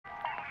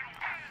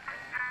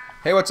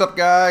Hey, what's up,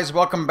 guys?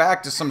 Welcome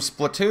back to some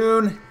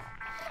Splatoon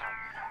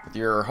with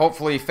your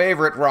hopefully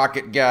favorite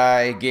Rocket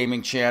Guy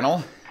gaming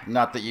channel.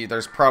 Not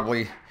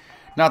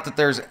that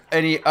there's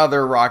any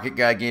other Rocket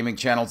Guy gaming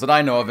channels that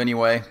I know of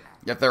anyway.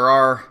 If there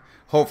are,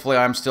 hopefully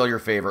I'm still your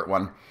favorite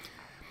one.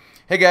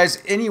 Hey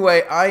guys,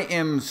 anyway, I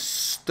am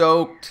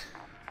stoked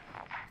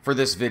for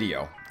this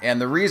video.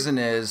 And the reason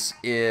is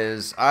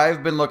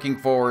I've been looking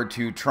forward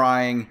to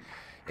trying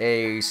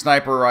a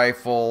sniper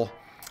rifle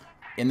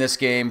in this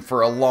game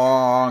for a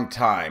long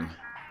time.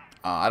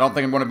 I don't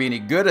think I'm going to be any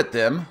good at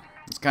them.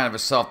 It's kind of a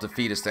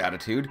self-defeatist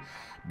attitude.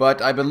 But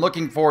I've been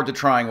looking forward to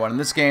trying one. In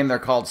this game, they're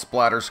called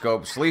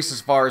Splatterscopes, at least as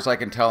far as I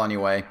can tell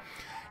anyway.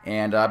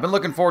 And I've been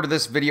looking forward to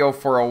this video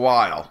for a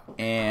while.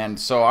 And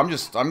so I'm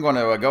going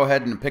to go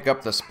ahead and pick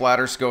up the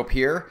Splatterscope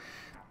here.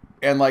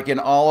 And like in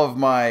all of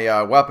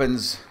my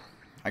weapons,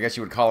 I guess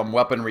you would call them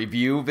weapon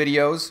review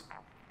videos,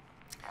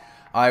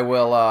 I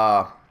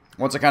will...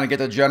 once I kind of get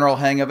the general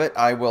hang of it,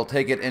 I will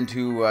take it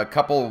into a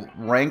couple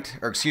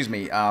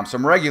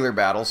some regular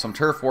battles, some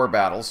turf war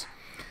battles.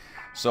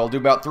 So I'll do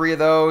about 3 of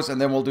those, and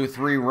then we'll do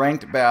 3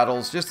 ranked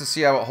battles just to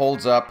see how it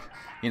holds up.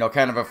 You know,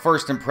 kind of a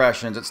first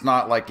impressions. It's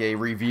not like a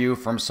review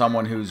from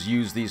someone who's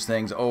used these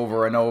things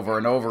over and over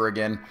and over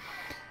again.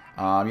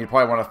 You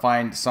probably want to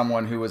find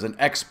someone who is an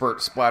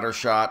expert splatter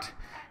shot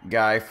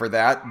guy for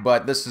that,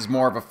 but this is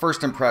more of a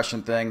first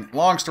impression thing.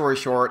 Long story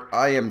short,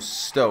 I am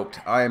stoked.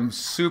 I am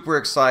super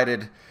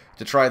excited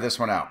to try this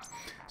one out.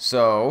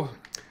 So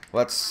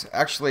let's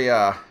actually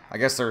I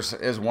guess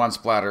is one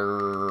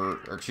splatter,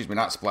 or excuse me,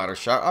 not splatter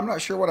shot. I'm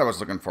not sure what I was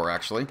looking for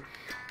actually.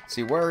 Let's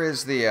see, where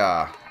is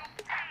the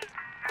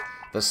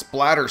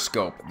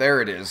Splatterscope?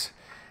 There it is.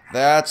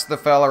 That's the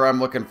feller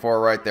I'm looking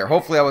for right there.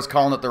 Hopefully I was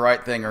calling it the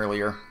right thing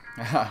earlier.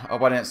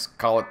 Hope I didn't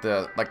call it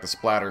the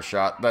splatter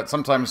shot. But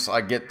sometimes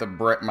I get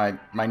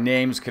my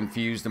names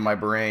confused in my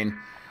brain,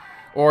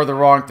 or the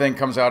wrong thing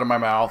comes out of my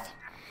mouth.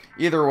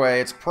 Either way,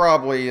 it's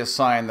probably a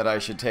sign that I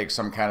should take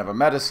some kind of a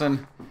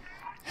medicine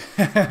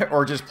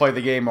or just play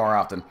the game more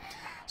often.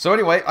 So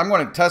anyway, I'm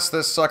going to test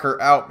this sucker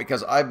out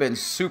because I've been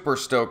super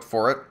stoked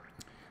for it.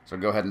 So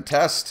go ahead and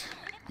test.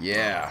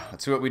 Yeah,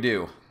 let's see what we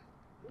do.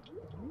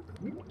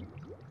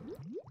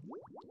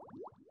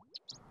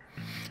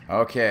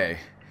 Okay,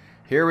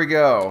 here we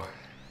go.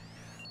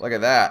 Look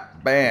at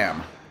that.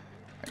 Bam.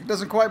 It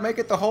doesn't quite make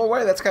it the whole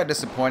way. That's kind of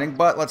disappointing.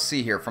 But let's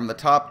see here. From the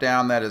top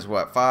down, that is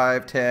what?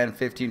 5, 10,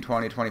 15,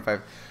 20,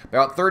 25.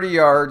 About 30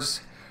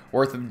 yards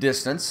worth of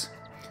distance.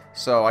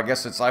 So I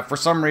guess for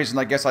some reason,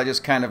 I guess I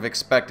just kind of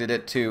expected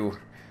it to,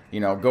 you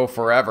know, go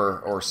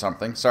forever or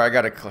something. Sorry,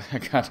 I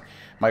got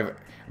my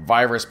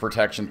virus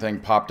protection thing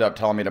popped up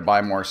telling me to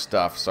buy more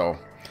stuff. So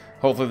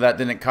hopefully that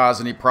didn't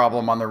cause any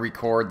problem on the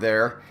record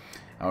there.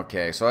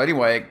 Okay, so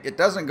anyway, it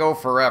doesn't go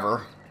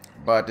forever.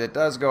 But it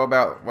does go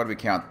about, what do we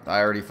count? I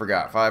already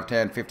forgot. 5,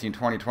 10, 15,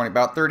 20, 20,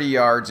 about 30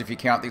 yards if you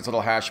count these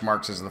little hash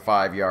marks as the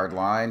 5-yard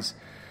lines.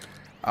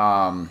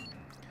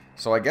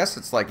 So I guess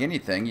it's like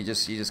anything. You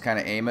just kind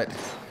of aim it.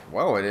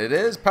 Whoa, it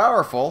is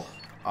powerful,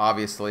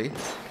 obviously.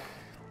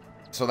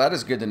 So that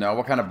is good to know.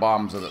 What kind of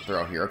bombs does it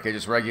throw here? Okay,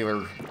 just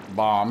regular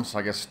bombs.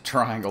 I guess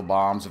triangle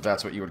bombs, if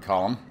that's what you would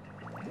call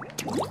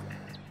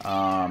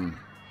them.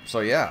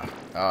 So yeah,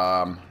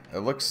 it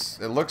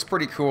looks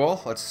pretty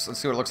cool. Let's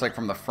see what it looks like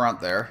from the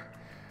front there.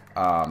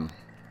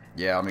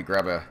 Yeah, let me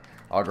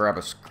I'll grab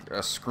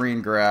a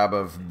screen grab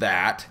of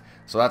that.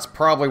 So that's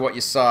probably what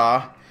you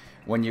saw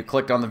when you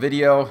clicked on the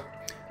video.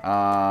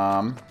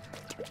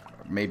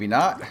 Maybe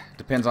not.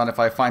 Depends on if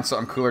I find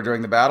something cooler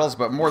during the battles,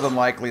 but more than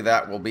likely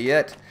that will be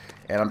it.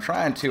 And I'm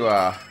trying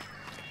to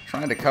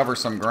cover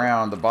some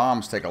ground. The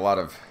bombs take a lot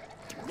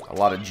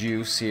of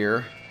juice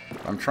here.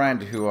 I'm trying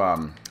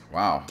to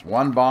wow,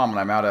 1 bomb and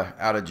I'm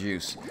out of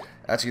juice.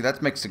 Actually,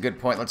 that makes a good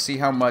point. Let's see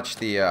how much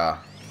the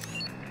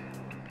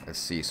let's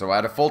see. So I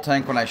had a full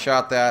tank when I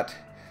shot that,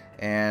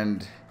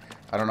 and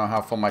I don't know how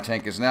full my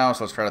tank is now,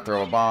 so let's try to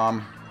throw a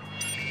bomb.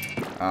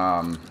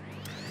 I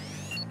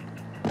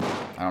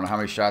don't know how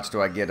many shots do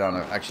I get on a...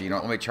 Actually, you know,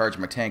 let me charge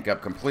my tank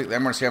up completely.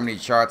 I'm going to see how many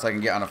shots I can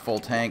get on a full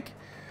tank.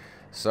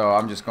 So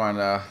I'm just going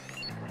to...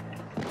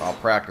 I'll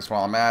practice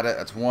while I'm at it.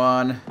 That's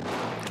 1.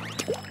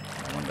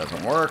 That one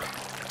doesn't work.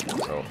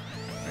 So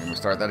I'm going to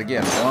start that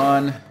again.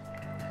 1,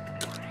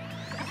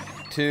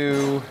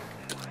 2,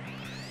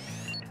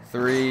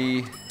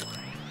 3,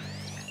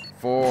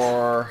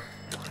 4,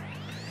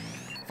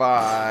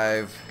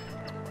 5,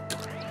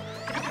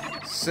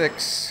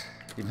 6,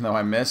 even though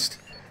I missed,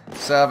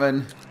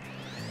 7,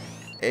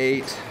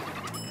 8,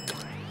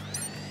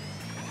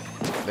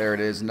 there it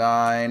is,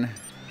 9.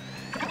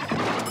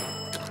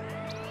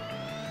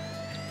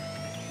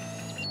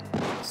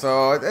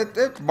 So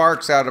it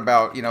marks out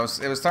about, you know,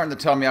 it was starting to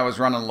tell me I was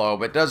running low,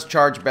 but it does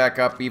charge back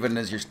up even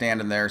as you're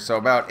standing there. So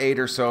about 8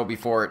 or so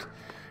before it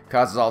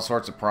causes all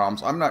sorts of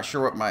problems. I'm not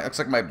sure what looks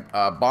like my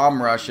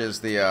bomb rush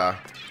is a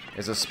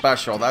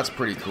special. That's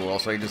pretty cool.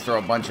 So you just throw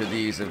a bunch of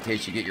these in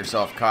case you get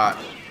yourself caught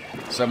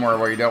somewhere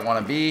where you don't want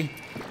to be.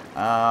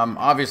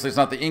 Obviously, it's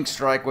not the Ink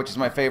Strike, which is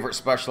my favorite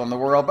special in the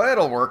world, but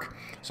it'll work.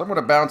 So I'm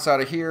going to bounce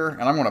out of here,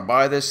 and I'm going to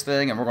buy this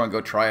thing, and we're going to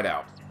go try it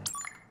out.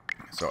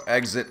 So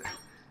exit.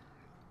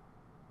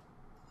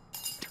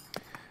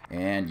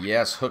 And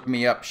yes, hook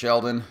me up,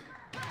 Sheldon.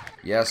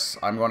 Yes,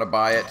 I'm going to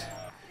buy it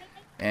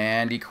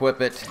and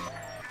equip it.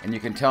 And you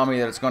can tell me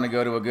that it's going to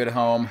go to a good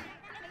home.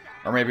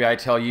 Or maybe I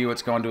tell you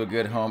it's going to a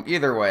good home.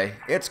 Either way,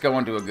 it's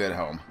going to a good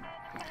home.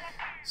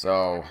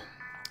 So,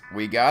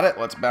 we got it.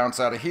 Let's bounce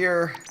out of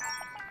here.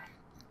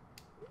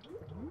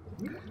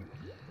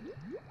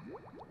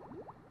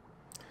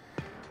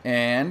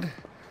 And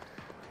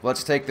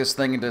let's take this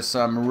thing into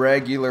some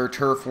regular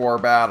turf war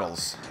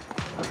battles.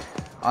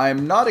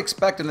 I'm not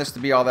expecting this to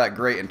be all that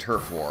great in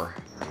turf war.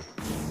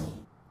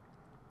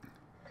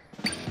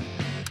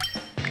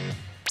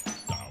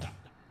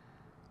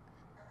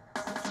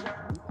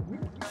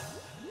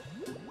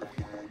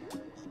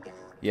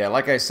 Yeah,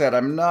 like I said,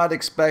 I'm not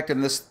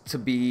expecting this to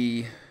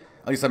be,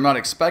 at least I'm not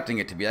expecting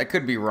it to be. I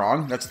could be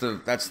wrong. That's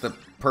the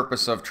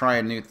purpose of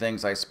trying new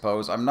things, I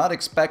suppose. I'm not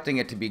expecting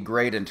it to be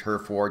great in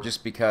turf war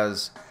just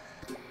because,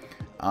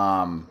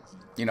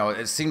 you know,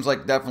 it seems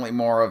like definitely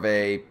more of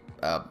a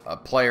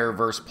player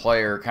versus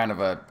player, kind of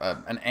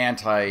an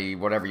anti,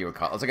 whatever you would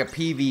call it. It's like a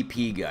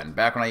PvP gun.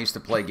 Back when I used to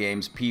play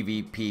games,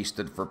 PvP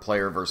stood for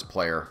player versus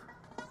player.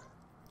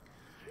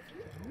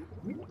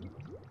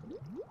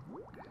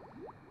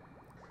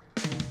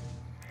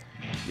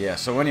 Yeah,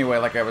 so anyway,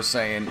 like I was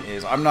saying,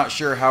 is I'm not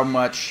sure how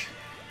much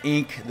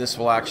ink this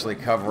will actually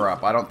cover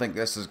up. I don't think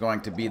this is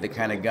going to be the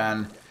kind of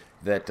gun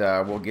that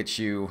will get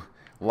you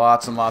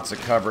lots and lots of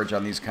coverage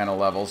on these kind of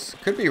levels.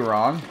 Could be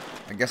wrong.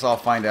 I guess I'll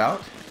find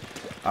out.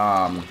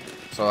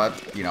 So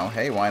that, you know,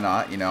 hey, why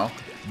not, you know.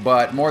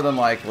 But more than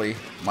likely,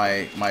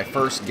 my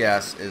first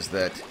guess is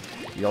that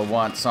you'll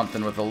want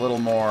something with a little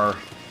more,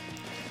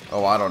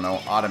 oh, I don't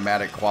know,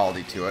 automatic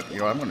quality to it. You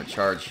know, I'm going to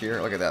charge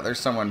here. Look at that. There's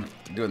someone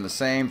doing the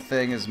same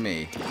thing as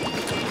me.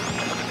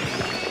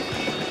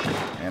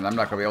 And I'm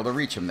not going to be able to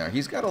reach him there.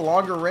 He's got a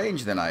longer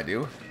range than I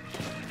do.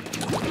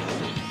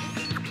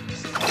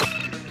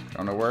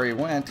 Don't know where he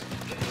went.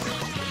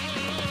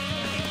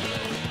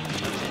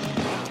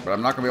 But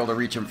I'm not going to be able to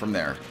reach him from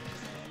there.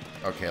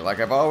 Okay, like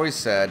I've always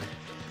said,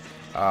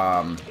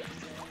 I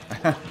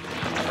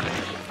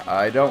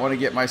don't want to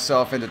get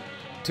myself into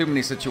too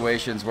many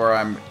situations where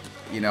I'm,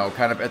 you know,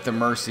 kind of at the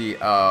mercy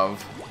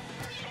of,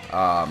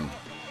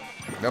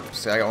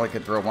 oops, I only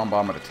can throw one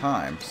bomb at a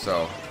time,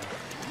 so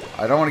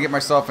I don't want to get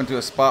myself into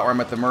a spot where I'm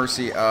at the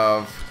mercy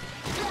of,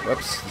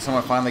 whoops, did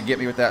someone finally get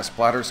me with that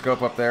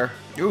Splatterscope up there?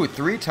 Ooh,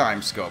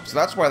 3-time scope, so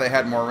that's why they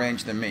had more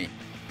range than me.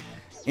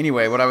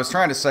 Anyway, what I was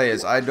trying to say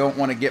is I don't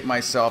want to get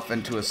myself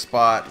into a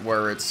spot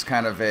where it's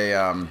kind of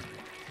a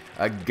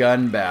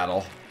gun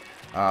battle,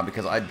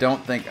 because I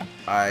don't think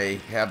I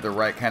have the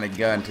right kind of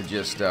gun to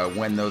just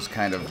win those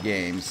kind of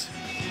games.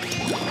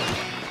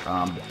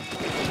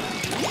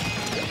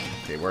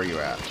 Okay, where are you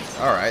at?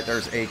 Alright,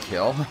 there's a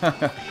kill.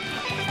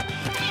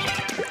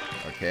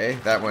 Okay,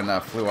 that one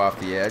flew off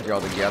the edge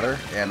altogether,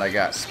 and I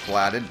got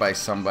splatted by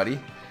somebody.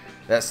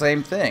 That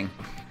same thing.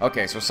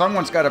 Okay, so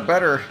someone's got a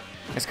better...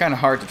 It's kind of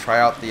hard to try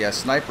out the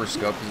sniper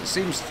scope, because it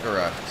seems... Or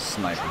a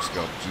sniper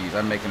scope, geez,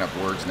 I'm making up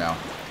words now.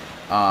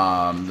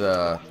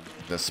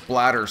 The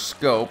splatter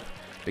scope,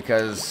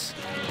 because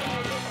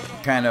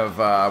kind of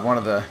one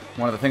of the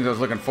things I was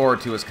looking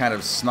forward to is kind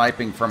of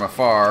sniping from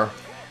afar,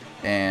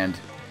 and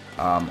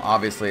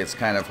obviously it's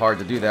kind of hard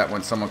to do that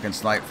when someone can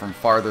snipe from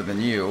farther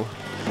than you.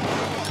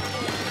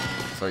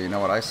 So you know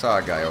what, I saw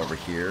a guy over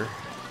here,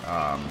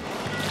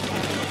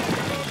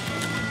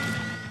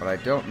 but I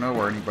don't know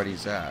where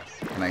anybody's at.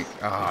 And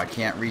I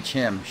can't reach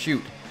him.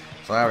 Shoot.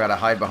 So now I've got to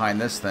hide behind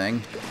this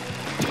thing.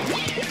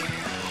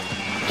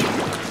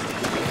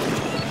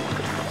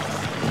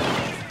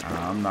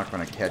 I'm not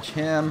going to catch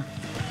him.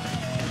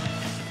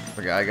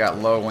 I got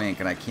low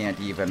ink and I can't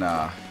even,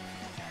 thought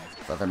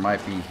there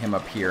might be him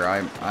up here.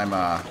 I'm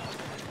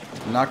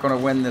not going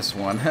to win this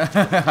one.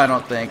 I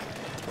don't think.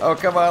 Oh,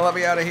 come on, let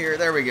me out of here.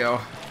 There we go.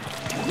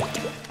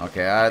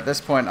 Okay, at this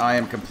point I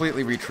am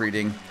completely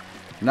retreating.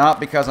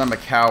 Not because I'm a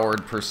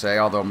coward per se,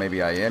 although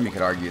maybe I am, you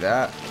could argue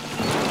that.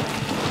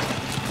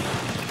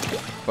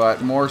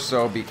 But more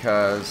so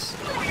because...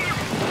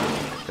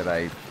 Did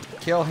I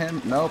kill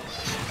him? Nope.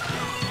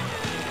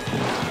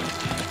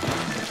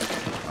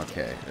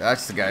 Okay,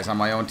 that's the guys on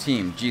my own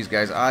team. Jeez,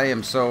 guys, I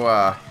am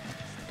so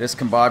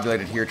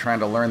discombobulated here trying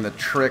to learn the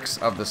tricks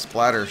of the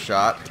splatter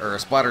shot, or a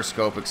splatter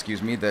scope,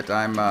 excuse me, that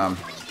I'm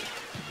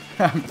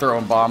I'm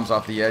throwing bombs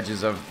off the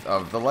edges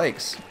of the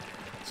lakes.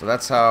 So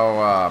that's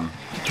how,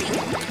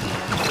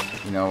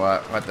 you know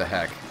what the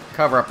heck.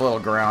 Cover up a little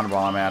ground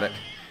while I'm at it.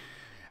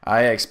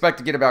 I expect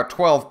to get about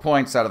 12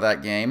 points out of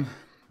that game.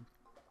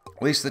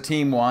 At least the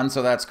team won,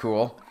 so that's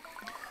cool.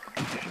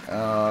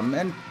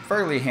 And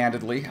fairly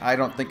handedly. I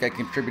don't think I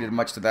contributed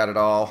much to that at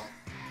all.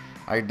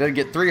 I did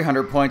get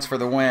 300 points for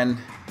the win.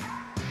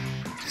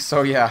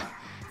 So yeah,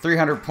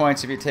 300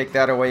 points. If you take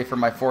that away from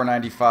my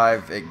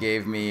 495, it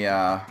gave me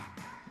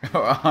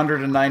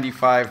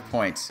 195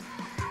 points.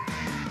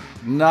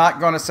 Not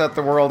going to set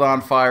the world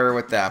on fire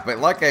with that. But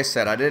like I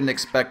said, I didn't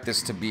expect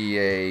this to be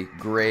a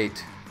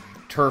great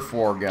turf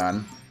war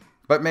gun.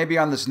 But maybe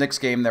on this next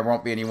game there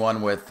won't be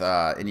anyone with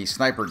any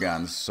sniper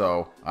guns,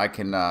 so I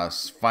can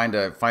find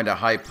a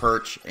high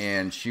perch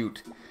and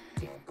shoot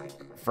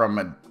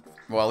from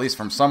well, at least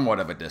from somewhat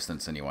of a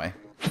distance anyway.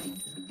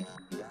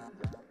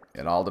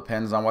 It all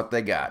depends on what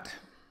they got.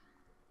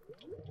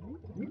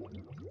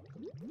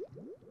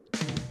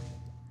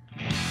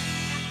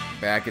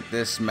 Back at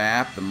this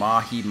map, the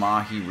Mahi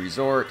Mahi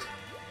Resort.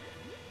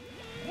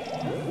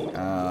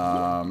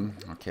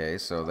 Okay,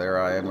 so there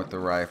I am with the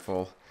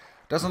rifle.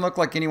 Doesn't look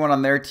like anyone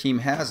on their team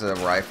has a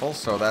rifle,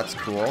 so that's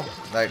cool.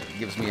 That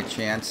gives me a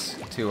chance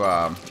to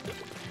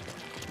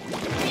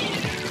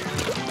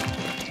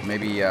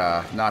maybe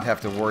not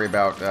have to worry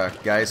about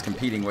guys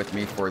competing with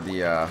me for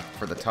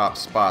the top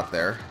spot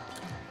there.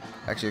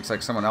 Actually, looks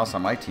like someone else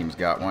on my team's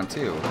got one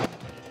too.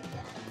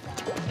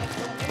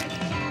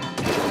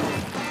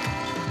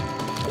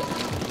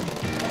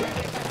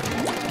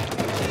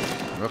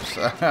 Whoops.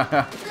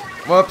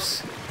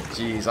 Whoops.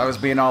 Jeez, I was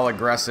being all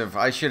aggressive.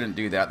 I shouldn't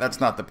do that. That's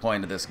not the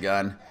point of this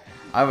gun.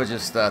 I was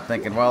just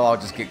thinking, well,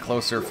 I'll just get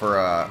closer for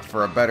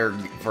a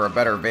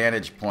better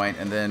vantage point,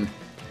 and then,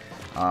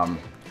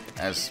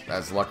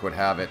 as luck would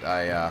have it,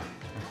 I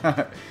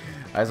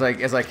as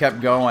I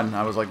kept going,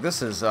 I was like,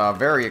 this is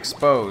very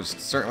exposed.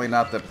 Certainly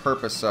not the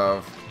purpose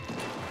of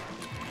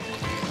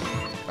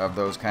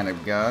those kind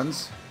of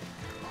guns.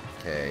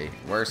 Okay,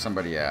 where's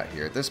somebody at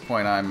here? At this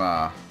point,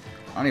 I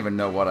don't even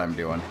know what I'm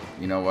doing.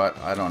 You know what?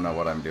 I don't know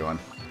what I'm doing.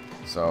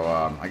 So,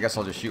 I guess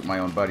I'll just shoot my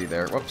own buddy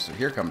there. Whoops,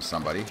 here comes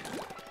somebody.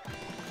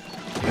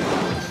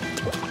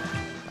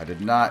 I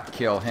did not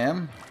kill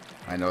him.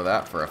 I know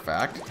that for a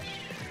fact.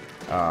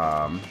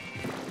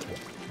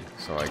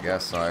 So I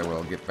guess I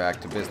will get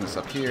back to business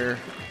up here.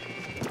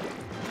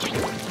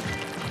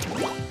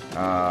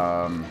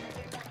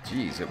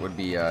 Geez, it would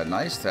be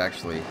nice to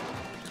actually...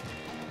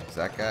 Is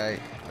that guy?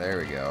 There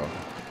we go.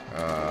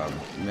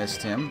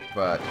 Missed him,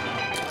 but...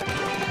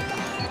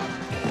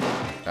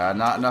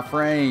 not enough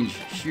range.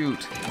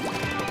 Shoot.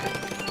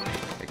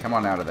 Okay, come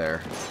on out of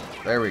there.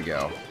 There we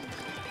go.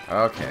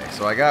 Okay,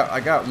 so I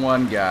got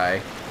one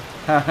guy.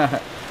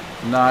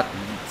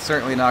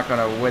 Certainly not going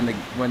to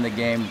win the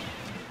game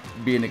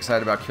being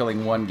excited about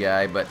killing one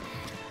guy, but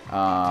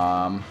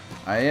I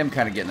am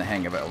kind of getting the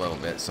hang of it a little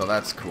bit, so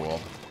that's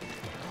cool.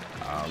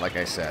 Like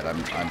I said,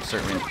 I'm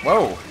certainly...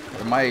 Whoa!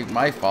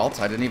 My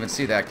fault. I didn't even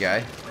see that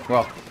guy.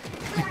 Well,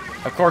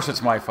 of course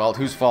it's my fault.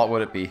 Whose fault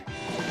would it be?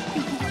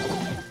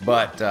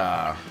 But,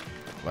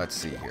 let's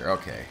see here.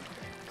 Okay.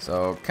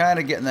 So, kind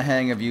of getting the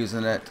hang of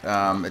using it.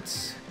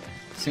 It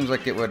seems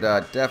like it would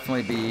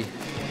definitely be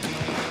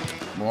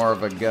more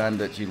of a gun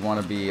that you'd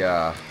want to be, you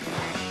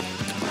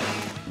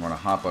want to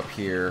hop up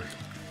here.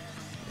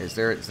 Is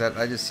that,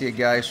 I just see a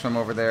guy swim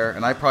over there,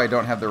 and I probably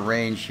don't have the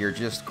range here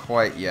just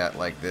quite yet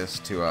like this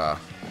to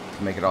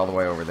make it all the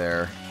way over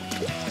there.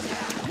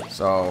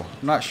 So,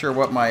 I'm not sure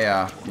what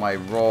my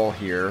role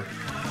here.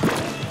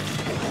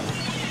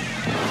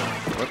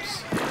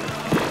 Whoops.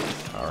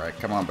 Alright,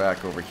 come on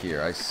back over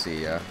here. I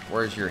see ya.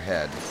 Where's your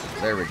head?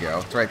 There we go.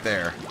 It's right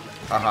there.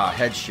 Haha,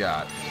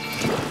 headshot.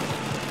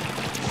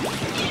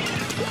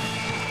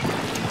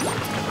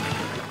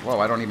 Whoa,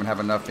 I don't even have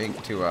enough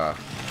ink to,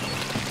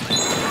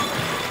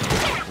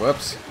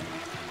 Whoops.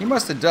 He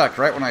must have ducked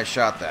right when I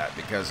shot that,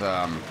 because,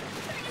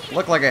 it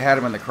looked like I had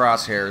him in the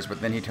crosshairs,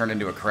 but then he turned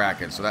into a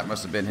Kraken, so that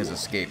must have been his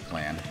escape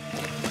plan.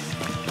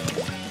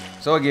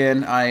 So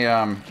again,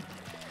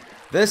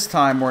 this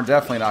time we're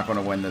definitely not going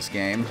to win this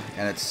game,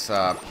 and it's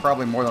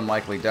probably more than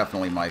likely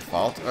definitely my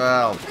fault.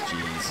 Well,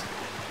 jeez.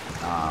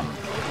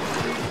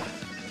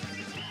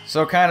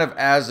 So kind of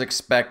as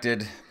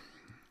expected,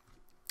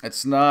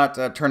 it's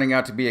not turning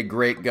out to be a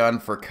great gun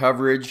for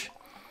coverage.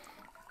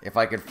 If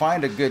I could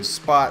find a good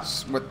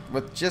spot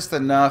with just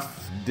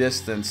enough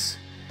distance,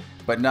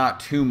 but not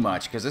too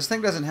much, because this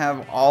thing doesn't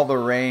have all the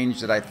range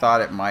that I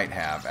thought it might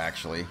have,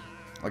 actually.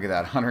 Look at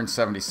that,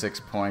 176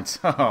 points.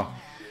 Oh,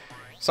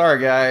 sorry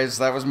guys,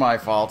 that was my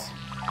fault.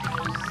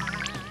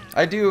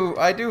 I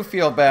do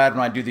feel bad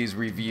when I do these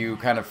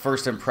kind of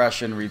first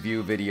impression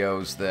review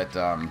videos that,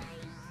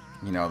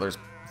 you know, there's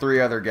 3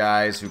 other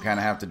guys who kind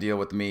of have to deal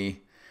with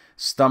me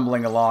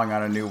stumbling along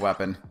on a new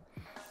weapon.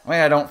 I mean,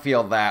 I don't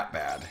feel that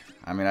bad.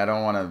 I mean, I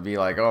don't want to be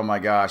like, oh my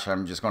gosh,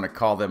 I'm just going to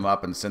call them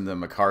up and send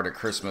them a card at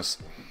Christmas.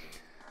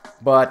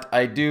 But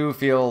I do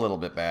feel a little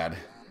bit bad.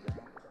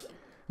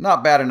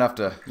 Not bad enough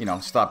to, you know,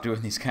 stop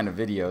doing these kind of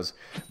videos,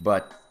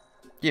 but,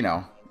 you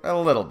know, a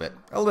little bit.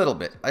 A little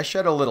bit. I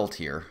shed a little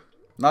tear.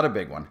 Not a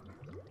big one.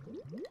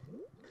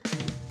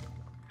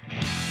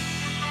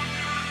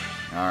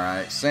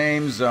 Alright,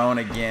 same zone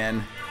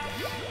again.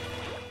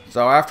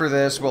 So after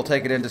this, we'll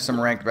take it into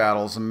some ranked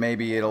battles, and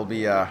maybe it'll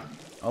be a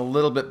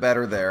little bit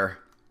better there.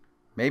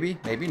 Maybe,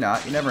 maybe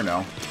not. You never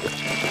know.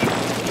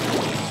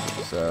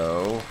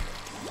 So,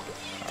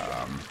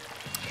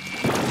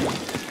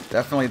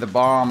 definitely the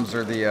bombs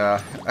are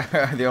the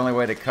the only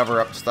way to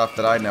cover up stuff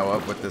that I know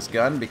of with this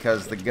gun,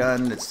 because the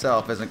gun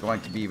itself isn't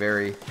going to be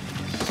very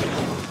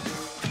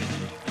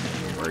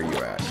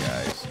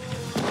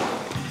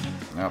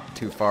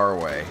too far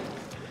away.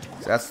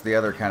 So that's the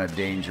other kind of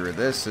danger of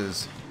this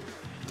is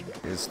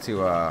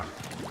to,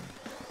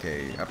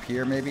 okay, up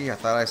here maybe? I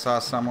thought I saw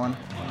someone.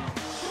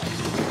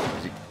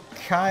 You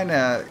kind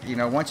of, you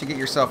know, once you get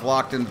yourself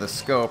locked into the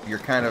scope, you're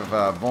kind of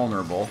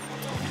vulnerable.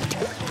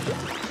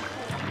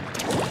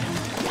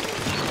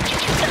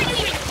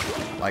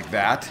 Like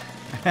that.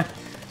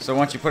 So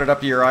once you put it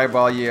up to your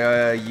eyeball, you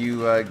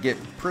get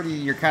pretty,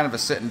 you're kind of a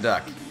sitting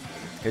duck.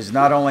 Because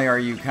not only are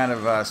you kind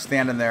of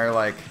standing there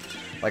like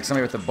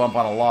somebody with a bump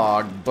on a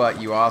log, but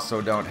you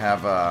also don't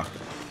have a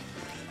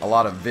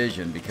lot of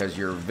vision, because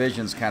your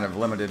vision's kind of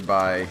limited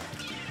by,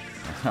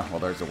 well,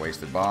 there's a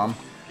wasted bomb.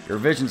 Your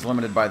vision's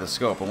limited by the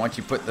scope, and once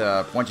you put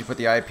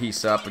the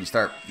eyepiece up and you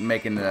start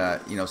making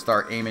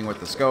start aiming with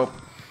the scope,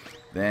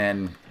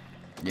 then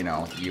you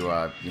know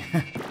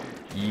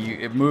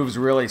it moves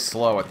really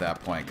slow at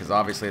that point, because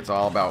obviously it's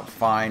all about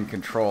fine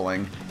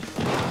controlling.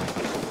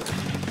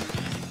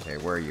 Okay,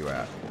 where are you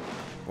at?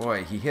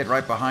 Boy, he hid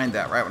right behind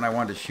that, right when I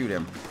wanted to shoot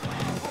him.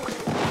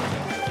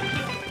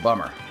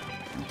 Bummer.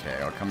 Okay,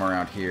 I'll come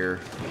around here.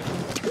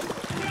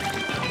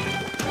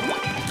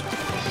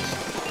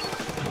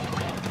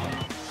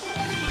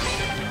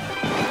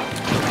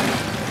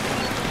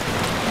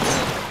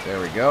 There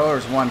we go.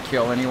 There's one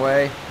kill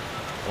anyway.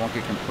 I won't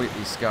get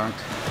completely skunked.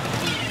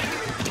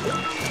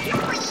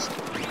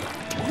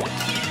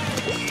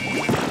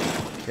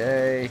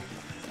 Okay.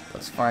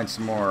 Let's find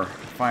some more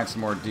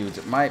dudes.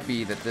 It might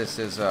be that this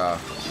is okay,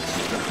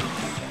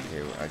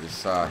 I just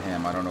saw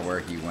him. I don't know where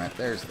he went.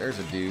 There's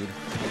a dude.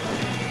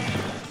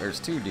 There's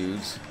two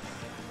dudes.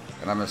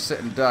 And I'm a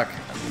sitting duck.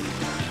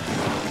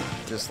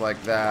 Just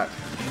like that.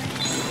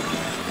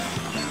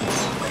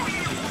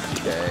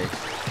 Okay.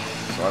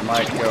 So I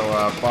might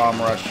go bomb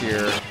rush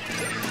here.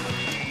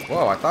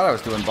 Whoa, I thought I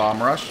was doing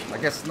bomb rush. I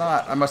guess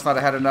not. I must not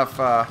have had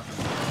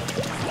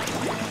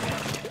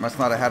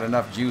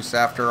enough juice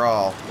after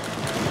all.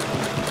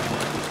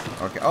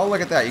 Okay. Oh,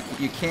 look at that.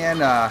 You can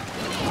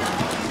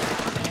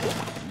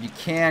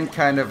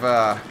kind of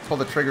pull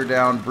the trigger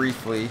down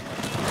briefly.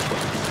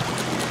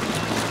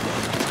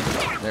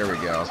 There we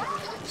go.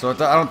 So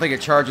I don't think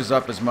it charges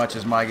up as much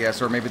as my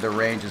guess, or maybe the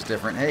range is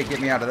different. Hey, get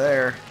me out of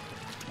there.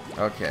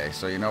 Okay,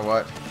 so you know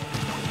what?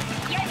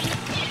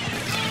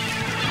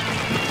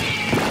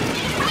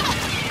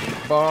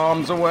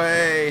 Bombs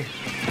away.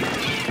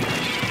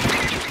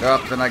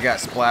 Oh, then I got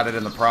splatted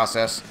in the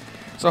process.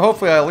 So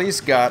hopefully I at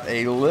least got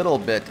a little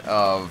bit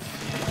of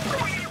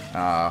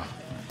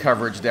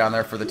coverage down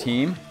there for the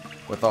team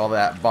with all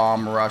that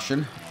bomb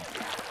rushing.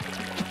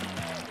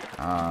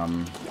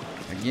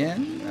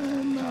 Again,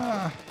 and,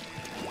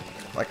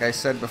 like I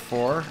said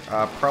before,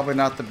 probably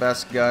not the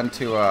best gun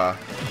to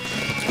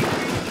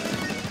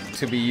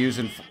be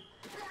using.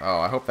 Oh,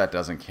 I hope that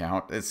doesn't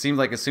count. It seemed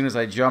like as soon as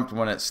I jumped,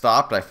 when it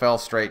stopped, I fell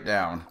straight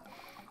down.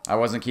 I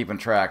wasn't keeping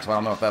track, so I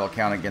don't know if that'll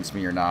count against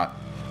me or not.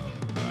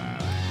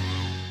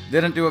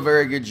 Didn't do a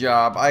very good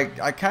job. I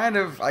kind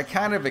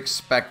of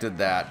expected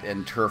that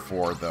in Turf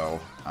War,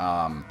 though.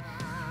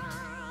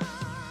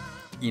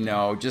 You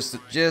know,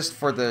 just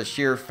for the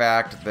sheer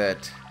fact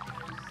that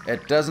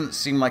it doesn't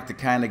seem like the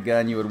kind of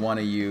gun you would want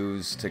to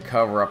use to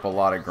cover up a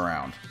lot of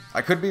ground.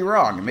 I could be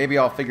wrong. Maybe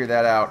I'll figure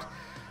that out.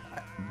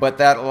 But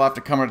that will have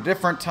to come at a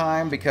different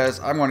time,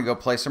 because I'm going to go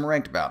play some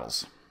ranked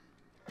battles.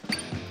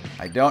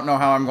 I don't know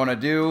how I'm going to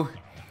do,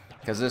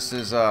 because this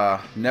is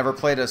never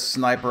played a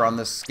sniper on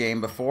this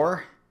game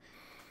before.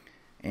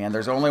 And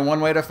there's only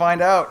one way to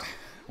find out.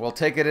 We'll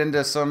take it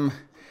into some...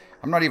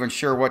 I'm not even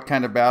sure what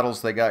kind of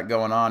battles they got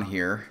going on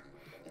here.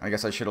 I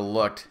guess I should have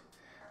looked.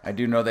 I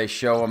do know they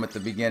show them at the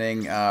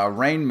beginning.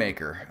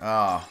 Rainmaker.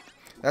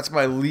 That's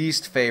my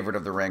least favorite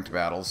of the ranked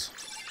battles.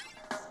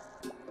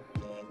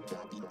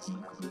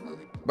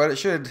 But it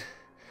should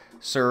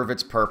serve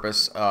its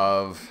purpose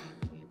of,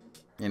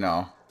 you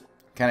know,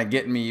 kind of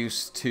getting me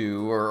used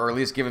to, or at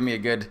least giving me a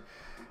good...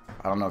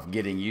 I don't know if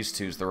getting used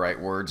to is the right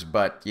words,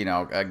 but, you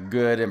know, a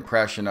good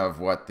impression of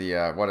what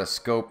a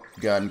scope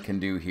gun can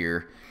do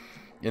here.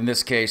 In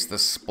this case, the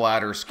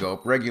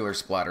Splatterscope, regular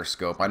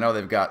Splatterscope. I know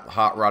they've got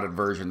hot-rodded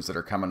versions that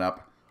are coming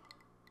up.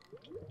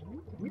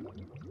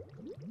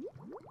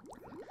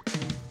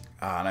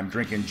 And I'm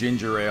drinking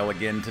ginger ale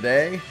again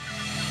today.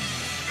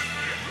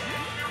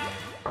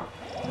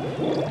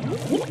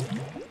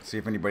 See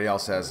if anybody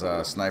else has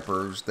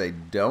snipers. They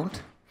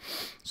don't.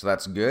 So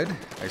that's good,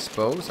 I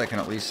suppose. I can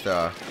at least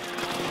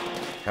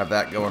have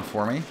that going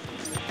for me.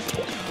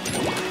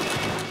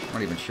 I'm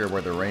not even sure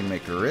where the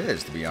Rainmaker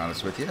is, to be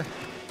honest with you.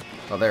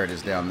 Oh, there it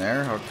is down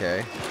there.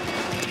 Okay.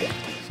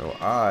 So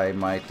I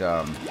might...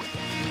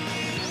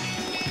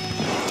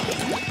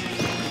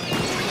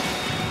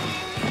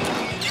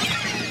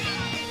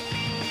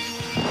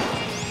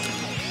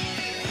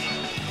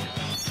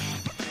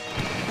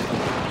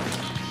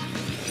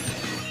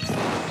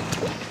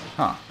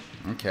 Huh.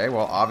 Okay,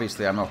 well,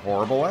 obviously I'm a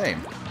horrible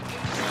aim.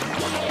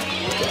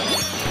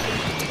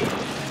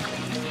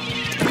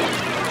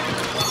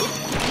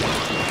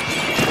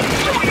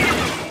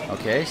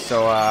 Okay,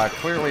 so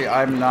clearly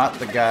I'm not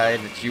the guy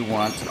that you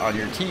want on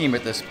your team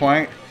at this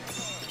point.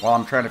 while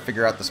I'm trying to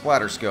figure out the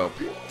Splatterscope.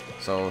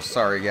 So,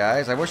 sorry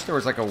guys. I wish there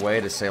was like a way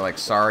to say like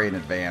sorry in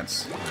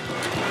advance.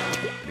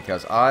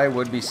 Because I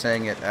would be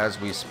saying it as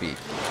we speak.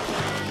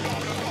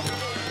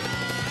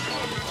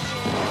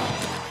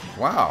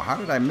 Wow, how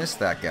did I miss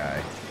that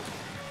guy?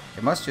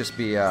 It must just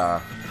be,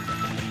 I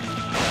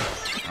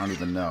don't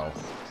even know.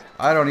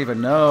 I don't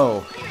even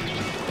know.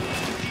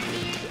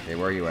 Okay,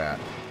 where are you at?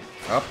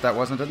 Oh, that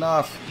wasn't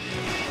enough.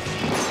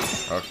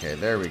 Okay,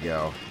 there we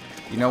go.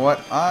 You know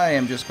what? I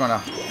am just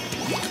gonna...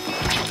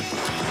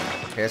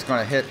 Okay, it's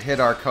gonna hit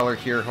our color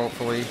here,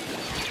 hopefully.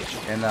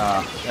 And,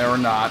 or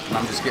not. And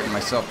I'm just getting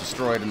myself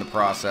destroyed in the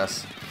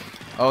process.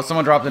 Oh,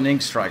 someone dropped an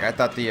ink strike. I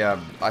thought the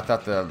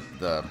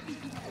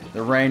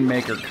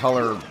Rainmaker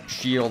color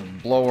shield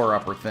blower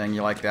upper thing,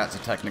 you like that's a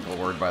technical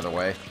word, by the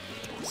way,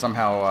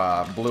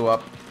 somehow blew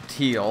up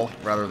teal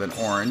rather than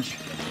orange.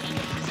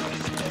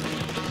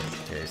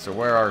 Okay, so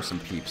where are some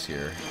peeps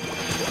here?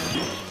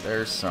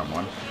 There's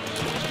someone.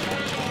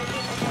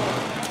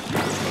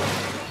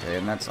 Okay,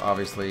 and that's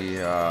obviously,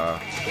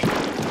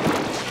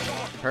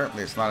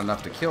 apparently it's not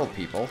enough to kill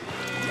people.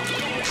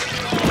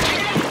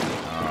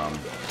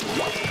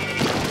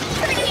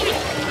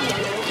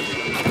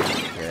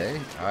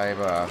 Okay,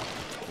 I'm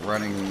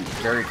running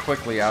very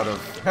quickly out of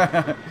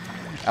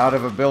out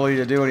of ability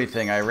to do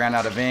anything. I ran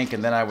out of ink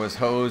and then I was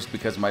hosed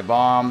because my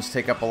bombs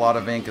take up a lot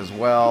of ink as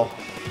well.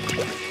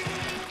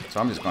 So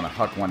I'm just going to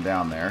huck one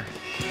down there.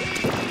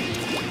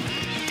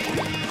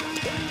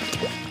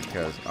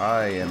 Because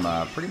I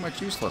am pretty much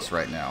useless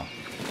right now.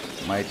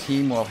 My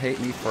team will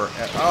hate me for...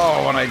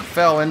 Oh, and I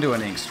fell into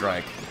an ink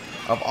strike.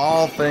 Of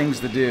all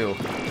things to do.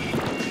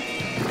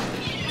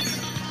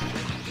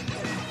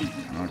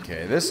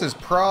 Okay, this is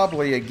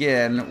probably,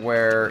 again,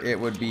 where it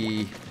would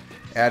be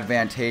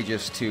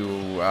advantageous to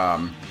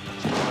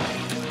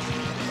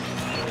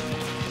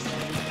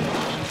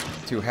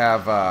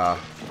have...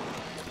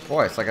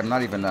 boy, it's like I'm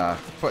not even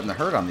putting the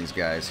hurt on these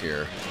guys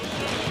here.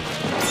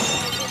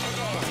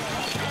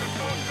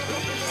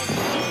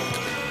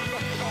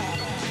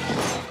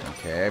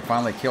 Okay, I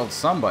finally killed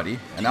somebody,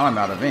 and now I'm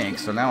out of ink,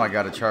 so now I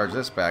gotta charge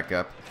this back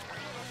up.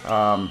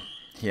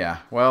 Yeah,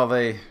 well,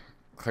 they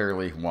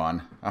clearly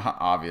won,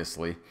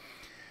 obviously.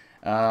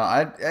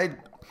 I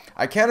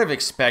kind of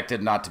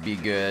expected not to be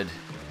good.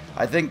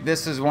 I think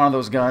this is one of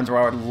those guns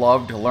where I would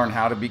love to learn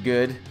how to be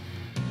good.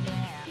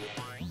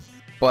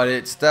 But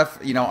it's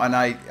you know, and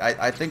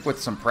I think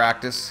with some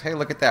practice, hey,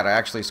 look at that, I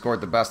actually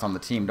scored the best on the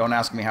team. Don't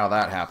ask me how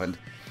that happened.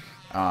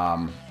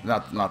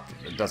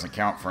 It doesn't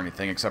count for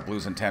anything except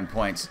losing 10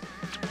 points.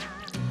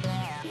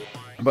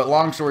 But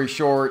long story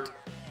short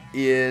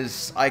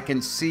is I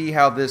can see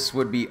how this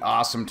would be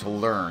awesome to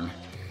learn.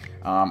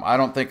 I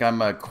don't think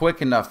I'm a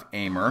quick enough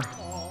aimer.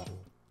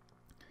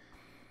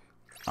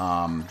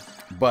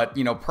 But,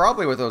 you know,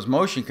 probably with those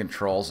motion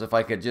controls, if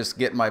I could just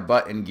get my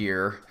butt in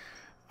gear,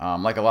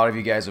 like a lot of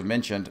you guys have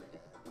mentioned,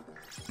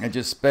 and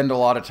just spend a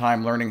lot of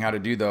time learning how to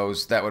do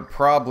those, that would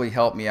probably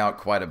help me out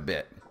quite a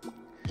bit.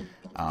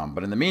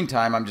 But in the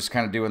meantime, I'm just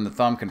kind of doing the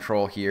thumb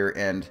control here,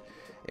 and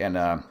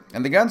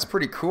the gun's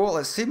pretty cool.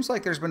 It seems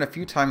like there's been a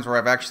few times where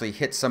I've actually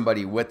hit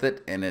somebody with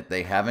it, and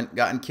they haven't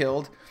gotten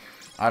killed.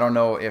 I don't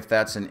know if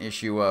that's an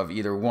issue of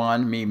either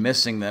one, me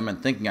missing them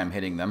and thinking I'm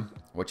hitting them,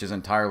 which is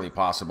entirely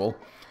possible,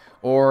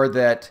 or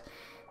that,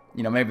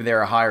 you know, maybe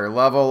they're a higher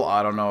level.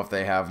 I don't know if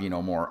they have, you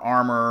know, more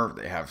armor,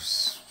 they have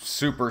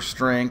super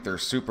strength or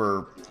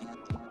super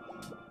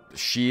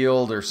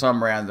shield or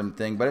some random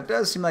thing, but it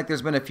does seem like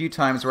there's been a few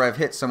times where I've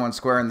hit someone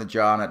square in the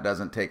jaw and it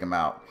doesn't take them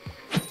out.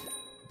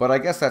 But I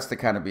guess that's to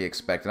kind of be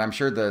expected. I'm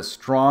sure the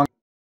strong...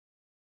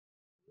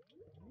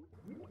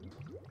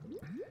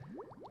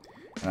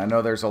 And I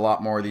know there's a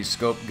lot more of these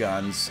scope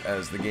guns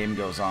as the game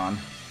goes on.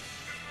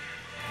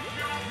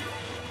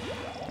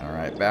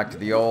 Alright, back to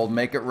the old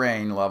make it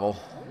rain level.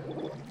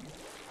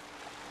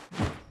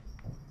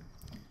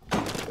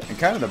 And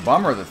kind of the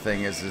bummer of the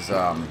thing is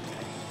I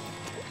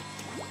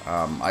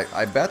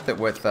bet that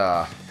with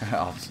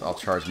I'll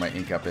charge my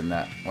ink up in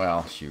that.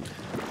 Well, shoot,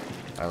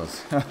 I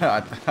was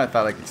I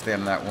thought I could stand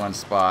in that one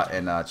spot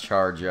and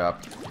charge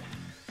up.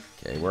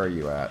 Okay, where are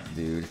you at,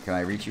 dude? Can I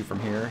reach you from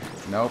here?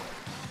 Nope,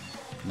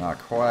 not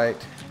quite.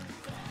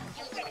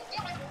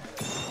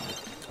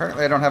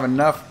 Apparently I don't have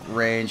enough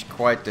range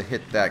quite to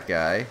hit that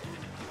guy.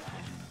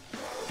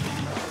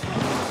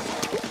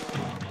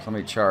 So let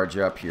me charge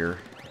up here.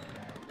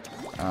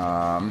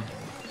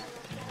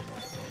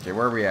 Okay,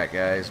 where are we at,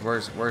 guys?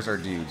 Where's our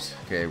dudes?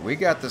 Okay, we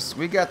got this.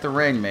 We got the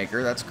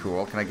Rainmaker. That's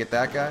cool. Can I get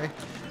that guy?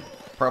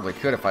 Probably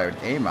could if I would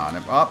aim on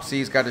him. Oh, see,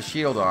 he's got a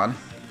shield on.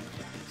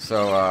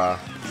 So, I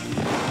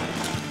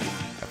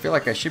feel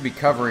like I should be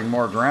covering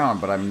more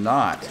ground, but I'm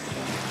not.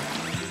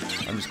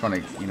 I'm just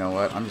gonna, you know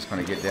what? I'm just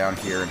gonna get down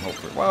here and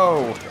hopefully.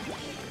 Whoa!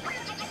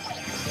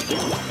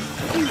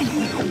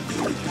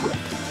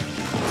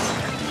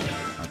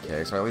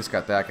 Okay, so I at least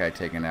got that guy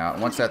taken out.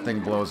 Once that thing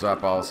blows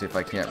up, I'll see if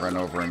I can't run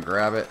over and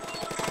grab it.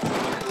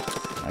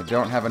 I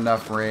don't have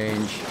enough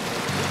range.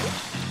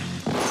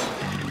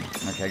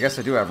 Okay, I guess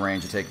I do have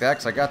range to take that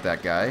because I got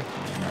that guy.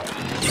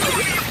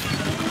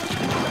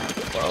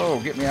 Whoa. Oh,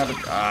 get me out of...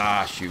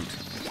 Ah, shoot.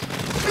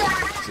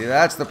 See,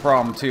 that's the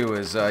problem, too,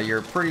 is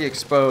you're pretty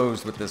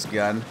exposed with this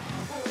gun.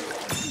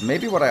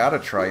 Maybe what I ought to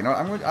try, you know,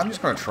 I'm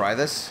just going to try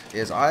this,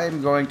 is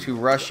I'm going to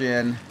rush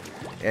in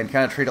and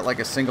kind of treat it like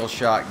a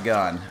single-shot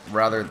gun,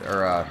 rather,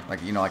 or,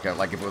 like, you know,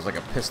 like if it was like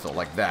a pistol,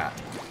 like that.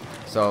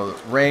 So,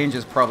 range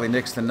is probably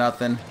next to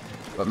nothing,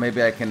 but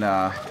maybe I can,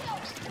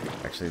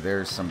 actually,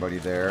 there's somebody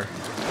there.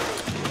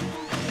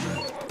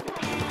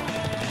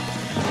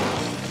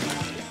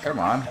 Come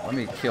on, let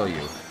me kill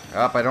you.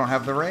 Oh, I don't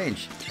have the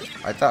range.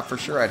 I thought for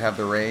sure I'd have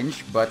the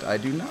range, but I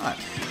do not.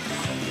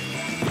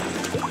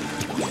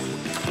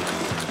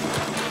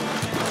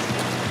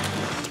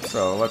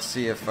 So let's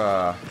see if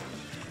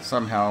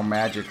somehow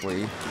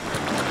magically...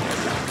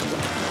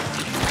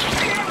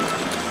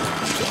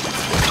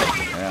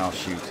 I'll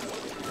shoot.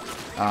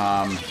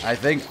 I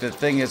think the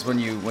thing is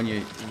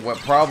what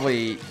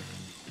probably,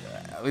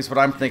 at least what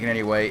I'm thinking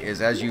anyway,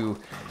 is as you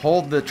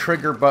hold the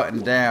trigger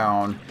button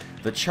down,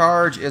 the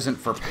charge isn't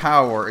for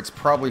power, it's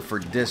probably for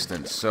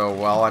distance. So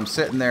while I'm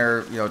sitting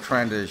there, you know,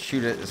 trying to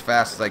shoot it as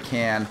fast as I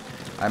can,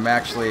 I'm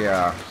actually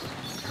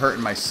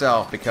hurting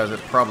myself because it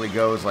probably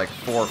goes like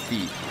 4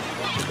 feet.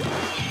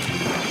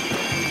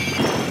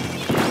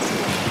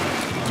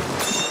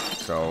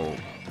 So,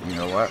 you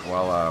know what?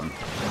 Well,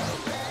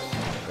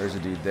 there's a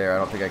dude there. I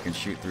don't think I can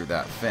shoot through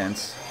that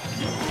fence.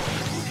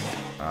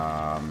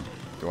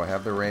 Do I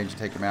have the range to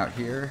take him out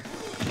here?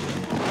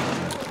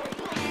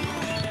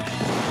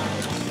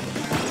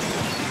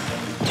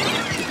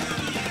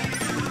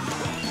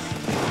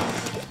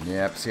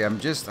 Yep, see, I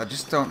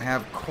just don't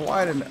have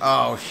quite an...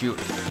 Oh, shoot.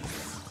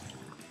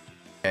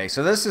 Okay,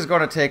 so this is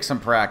going to take some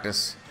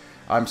practice.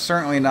 I'm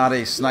certainly not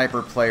a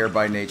sniper player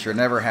by nature.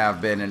 Never have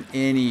been in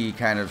any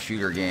kind of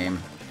shooter game.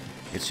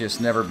 It's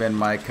just never been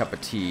my cup of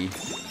tea.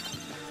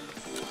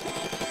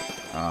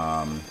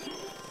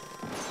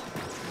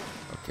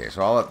 Okay,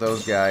 so I'll let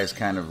those guys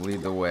kind of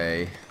lead the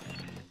way.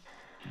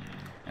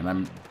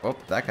 And oh,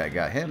 that guy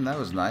got him. That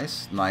was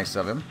nice. Nice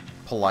of him.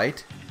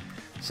 Polite.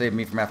 Saved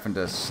me from having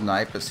to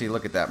snipe. But see,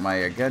 look at that.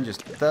 My gun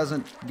just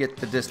doesn't get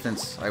the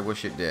distance I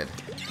wish it did.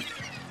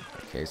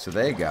 Okay, so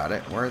they got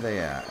it. Where are they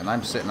at? And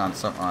I'm sitting on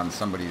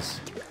somebody's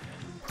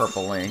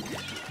purple ink.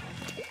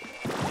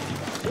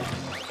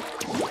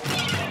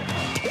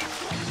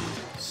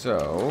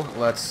 So,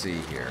 let's see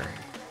here.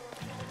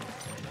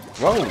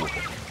 Whoa!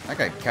 That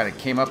guy kind of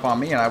came up on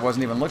me and I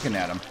wasn't even looking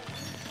at him.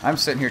 I'm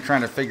sitting here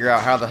trying to figure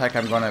out how the heck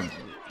I'm going to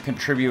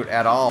contribute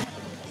at all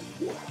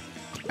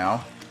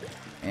now.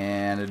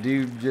 And a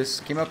dude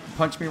just came up and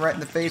punched me right in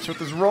the face with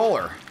his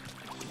roller.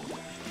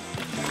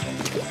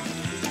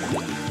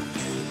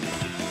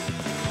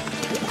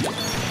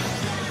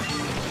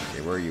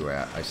 Okay, where are you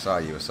at? I saw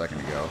you a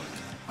second ago.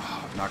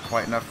 Oh, not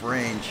quite enough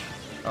range.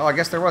 Oh, I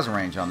guess there was a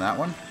range on that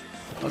one.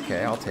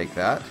 Okay, I'll take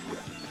that.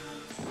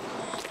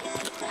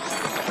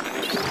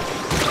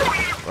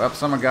 Well,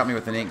 someone got me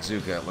with an ink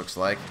Zuka, it looks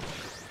like.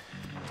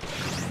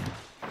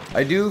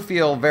 I do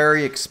feel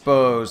very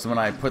exposed when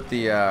I put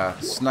the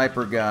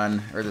sniper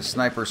gun, or the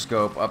sniper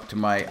scope, up to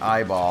my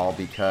eyeball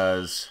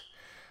because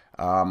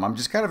I'm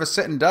just kind of a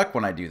sitting duck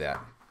when I do that.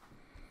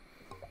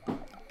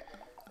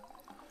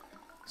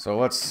 So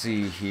let's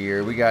see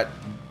here. We got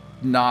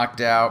knocked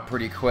out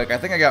pretty quick. I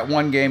think I got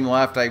one game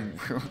left. I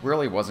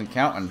really wasn't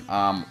counting.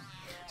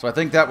 So I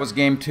think that was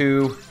game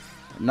 2,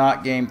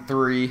 not game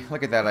 3.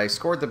 Look at that. I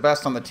scored the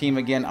best on the team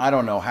again. I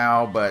don't know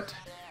how, but,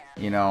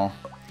 you know,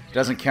 it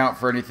doesn't count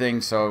for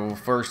anything. So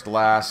first,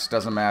 last,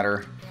 doesn't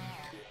matter.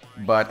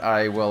 But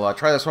I will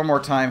try this one more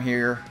time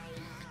here.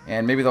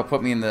 And maybe they'll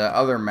put me in the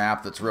other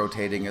map that's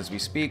rotating as we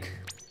speak.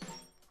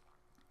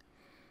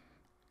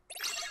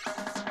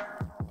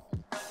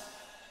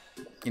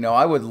 You know,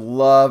 I would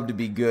love to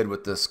be good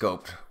with the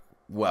scoped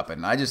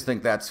weapon. I just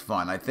think that's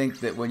fun. I think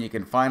that when you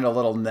can find a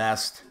little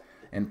nest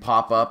and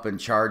pop up and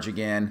charge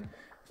again,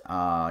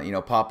 you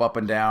know, pop up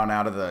and down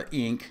out of the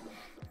ink,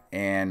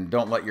 and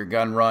don't let your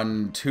gun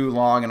run too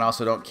long, and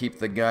also don't keep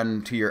the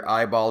gun to your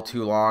eyeball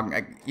too long.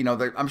 You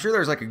know, I'm sure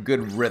there's like a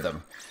good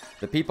rhythm.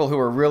 The people who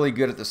are really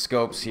good at the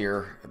scopes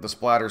here, the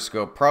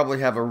Splatterscope, probably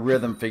have a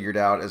rhythm figured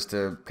out as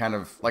to kind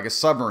of like a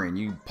submarine.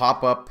 You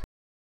pop up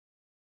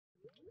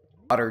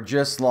water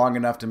just long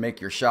enough to make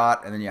your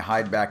shot, and then you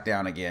hide back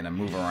down again and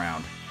move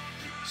around.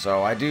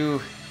 So I do,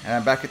 and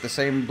I'm back at the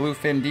same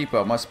Bluefin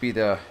Depot. Must be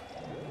the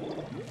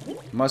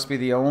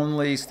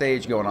only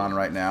stage going on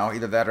right now.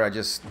 Either that or I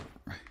just,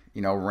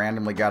 you know,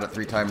 randomly got it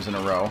 3 times in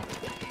a row.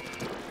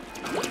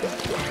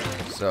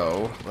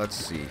 So let's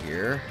see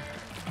here.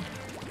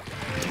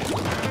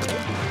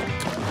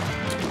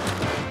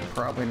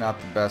 Probably not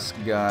the best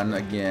gun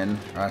again.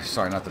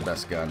 Sorry, not the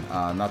best gun.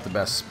 Not the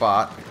best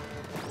spot.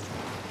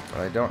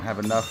 But I don't have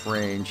enough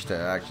range to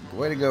actually...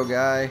 Way to go,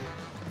 guy.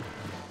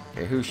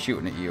 Okay, who's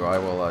shooting at you? I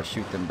will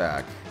shoot them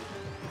back.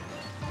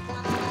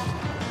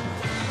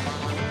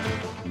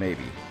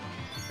 Maybe.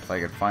 If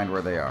I could find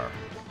where they are.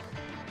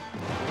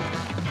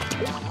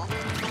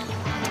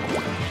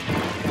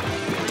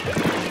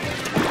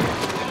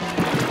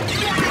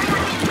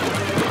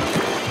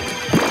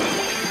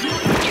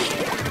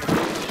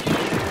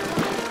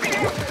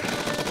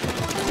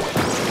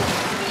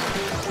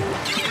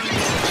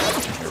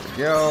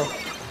 go.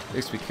 At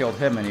least we killed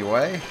him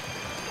anyway.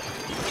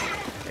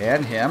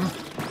 And him.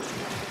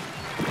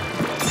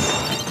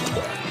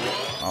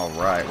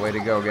 Alright, way to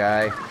go,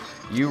 guy.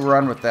 You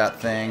run with that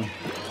thing.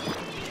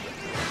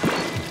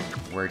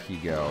 Where'd he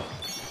go?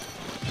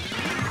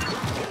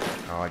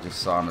 Oh, I just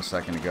saw him a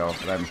second ago,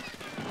 but I'm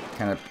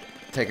kind of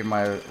taking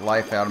my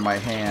life out of my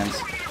hands.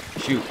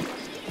 Shoot.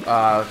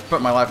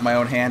 Put my life in my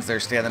own hands there,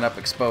 standing up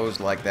exposed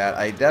like that.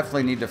 I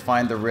definitely need to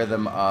find the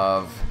rhythm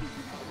of,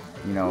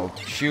 you know,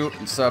 shoot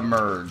and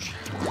submerge.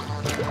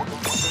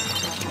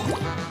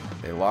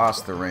 They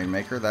lost the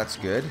Rainmaker. That's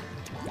good,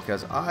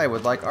 because I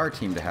would like our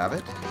team to have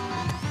it.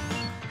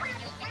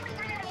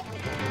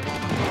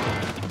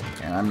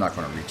 And I'm not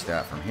going to reach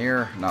that from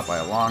here, not by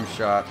a long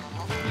shot.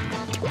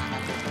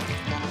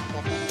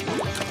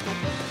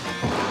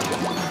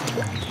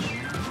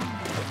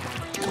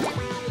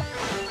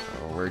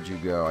 Oh, where'd you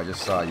go? I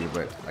just saw you,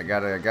 but I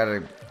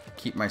gotta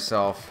keep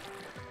myself,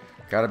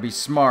 gotta be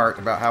smart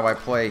about how I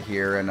play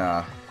here and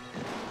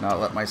not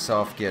let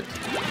myself get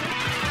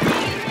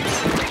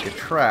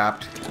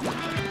trapped.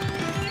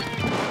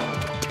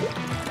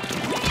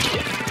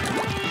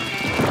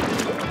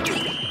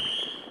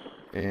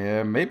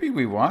 Maybe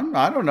we won.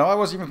 I don't know. I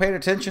wasn't even paying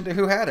attention to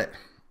who had it.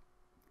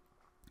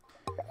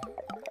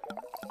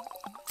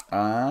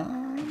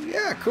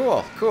 Yeah,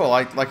 cool.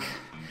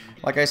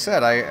 Like I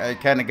said, I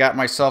kind of got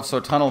myself so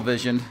tunnel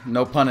visioned,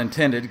 no pun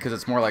intended, because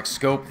it's more like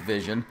scope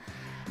vision,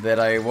 that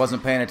I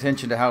wasn't paying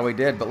attention to how we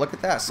did. But look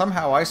at that.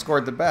 Somehow I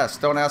scored the best.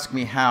 Don't ask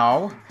me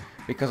how,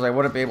 because I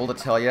wouldn't be able to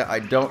tell you. I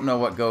don't know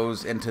what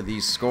goes into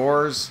these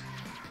scores,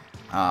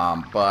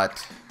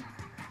 but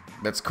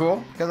that's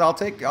cool, because I'll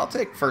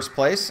take first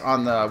place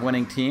on the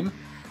winning team.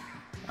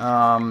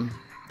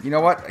 You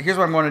know what? Here's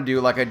what I'm going to do,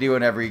 like I do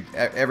in every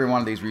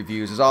one of these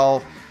reviews, is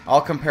I'll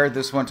compare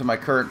this one to my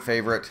current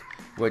favorite,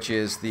 which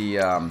is the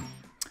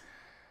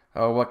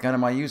oh, what gun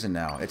am I using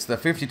now? It's the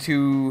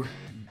 52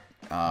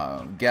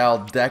 Gal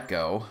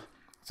Deco.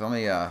 So let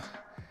me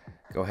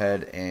go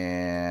ahead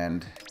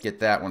and get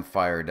that one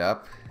fired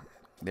up.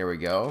 There we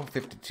go.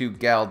 52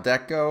 Gal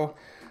Deco.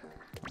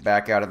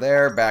 Back out of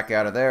there. Back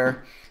out of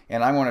there.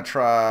 And I'm going to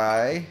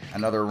try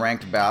another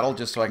ranked battle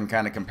just so I can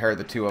kind of compare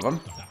the two of them.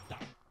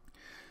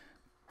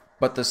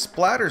 But the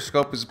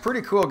Splatterscope is a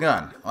pretty cool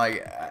gun.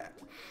 Like,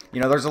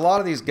 you know, there's a lot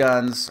of these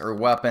guns or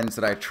weapons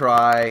that I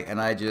try and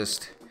I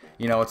just,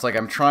 you know, it's like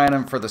I'm trying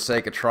them for the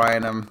sake of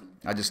trying them.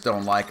 I just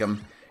don't like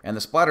them. And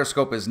the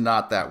Splatterscope is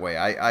not that way.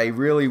 I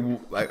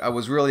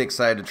was really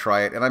excited to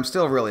try it, and I'm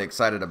still really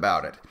excited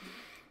about it.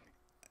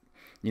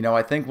 You know,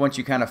 I think once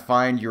you kind of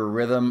find your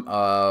rhythm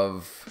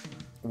of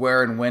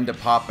where and when to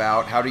pop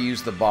out, how to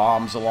use the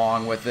bombs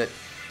along with it,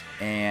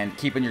 and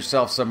keeping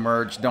yourself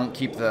submerged, don't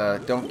keep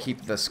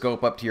the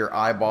scope up to your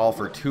eyeball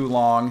for too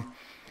long.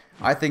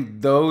 I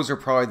think those are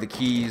probably the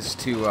keys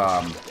to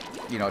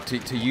you know,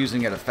 to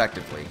using it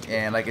effectively.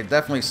 And I could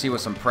definitely see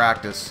with some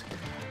practice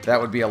that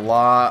would be a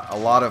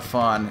lot of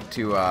fun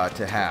to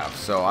have.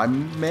 So I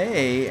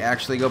may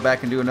actually go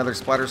back and do another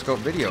Splatterscope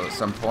video at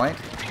some point.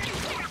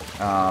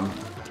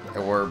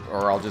 Or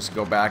I'll just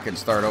go back and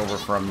start over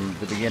from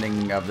the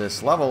beginning of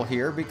this level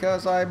here,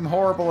 because I'm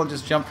horrible and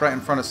just jumped right in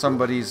front of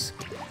somebody's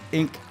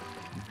ink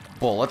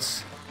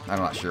bullets. I'm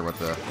not sure what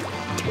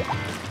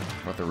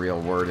the real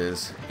word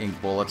is.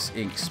 Ink bullets,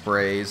 ink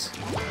sprays.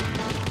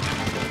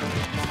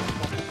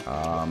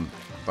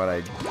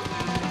 But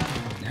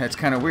it's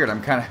kind of weird. I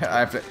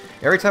have to,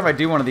 every time I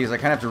do one of these, I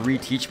kind of have to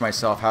reteach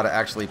myself how to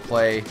actually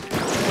play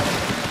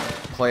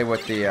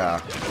with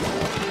the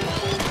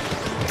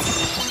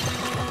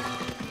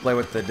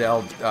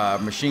Dell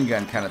machine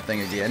gun kind of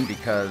thing again,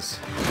 because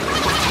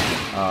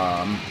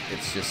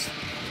it's just,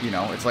 you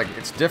know, it's like,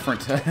 it's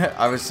different.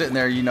 I was sitting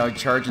there, you know,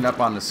 charging up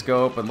on the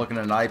scope and looking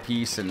at an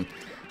eyepiece, and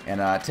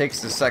it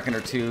takes a second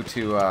or two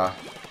to,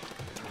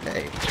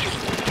 hey,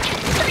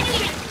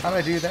 how did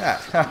I do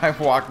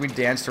that? We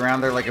danced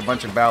around there like a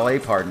bunch of ballet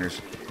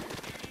partners.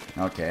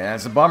 Okay, and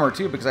it's a bummer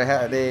too, because I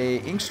had a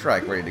ink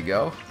strike ready to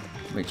go.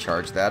 Let me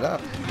charge that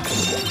up.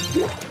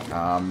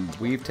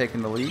 We've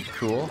taken the lead.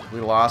 Cool.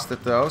 We lost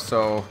it though,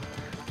 so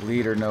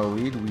lead or no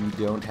lead, we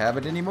don't have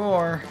it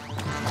anymore.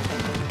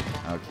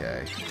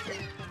 Okay.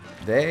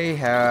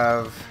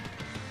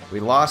 We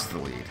lost the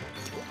lead.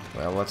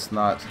 Well, let's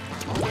not...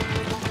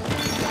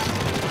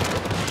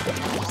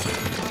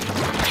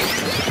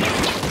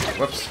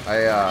 Whoops.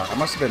 I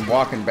must have been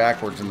walking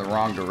backwards in the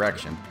wrong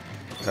direction.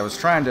 I was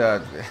trying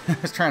to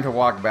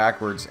walk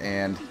backwards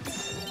and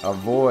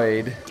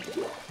avoid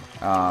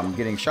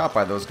getting shot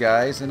by those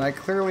guys, and I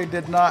clearly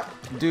did not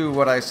do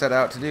what I set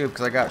out to do,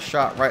 because I got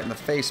shot right in the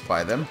face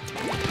by them.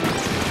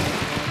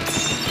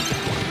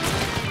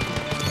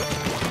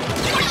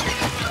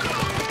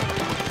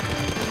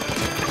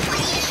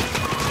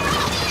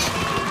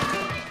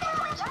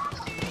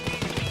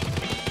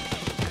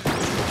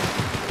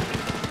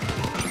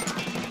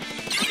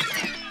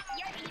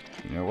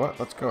 You know what?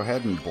 Let's go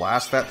ahead and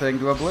blast that thing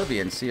to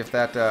oblivion, see if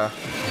that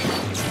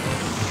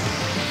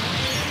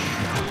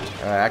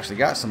I actually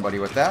got somebody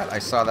with that. I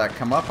saw that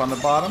come up on the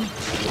bottom.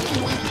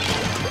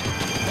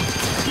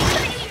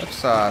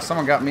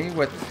 someone got me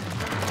with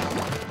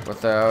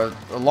a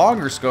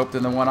longer scope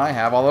than the one I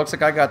have. Although it looks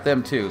like I got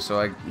them too,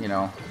 so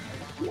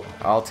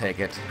I'll take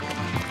it.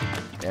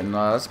 And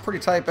it's a pretty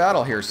tight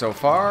battle here so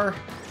far.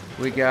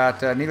 We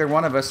got neither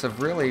one of us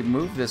have really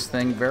moved this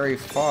thing very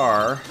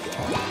far.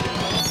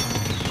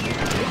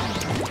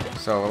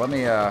 So let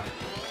me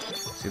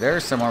see.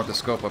 There's someone with the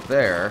scope up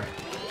there,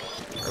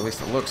 or at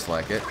least it looks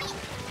like it.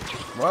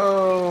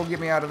 Whoa! Get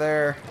me out of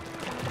there.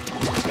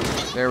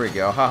 There we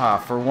go. Haha.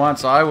 For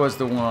once, I was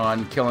the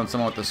one killing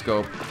someone with the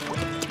scope.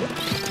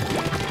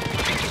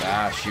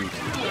 Ah, shoot.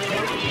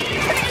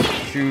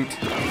 Shoot.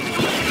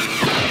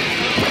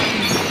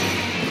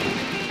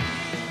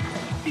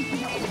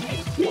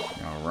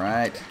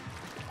 Alright.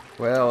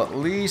 Well, at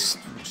least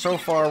so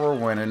far we're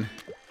winning.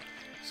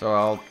 So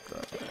I'll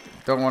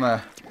don't want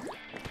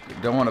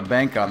to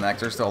bank on that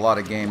 'cause there's still a lot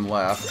of game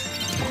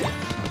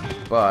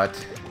left.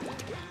 But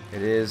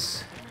it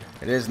is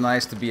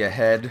nice to be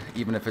ahead,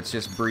 even if it's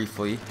just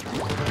briefly.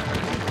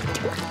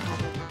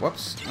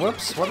 Whoops,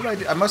 whoops, what did I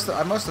do? I must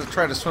have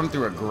tried to swim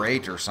through a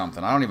grate or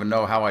something. I don't even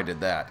know how I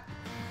did that.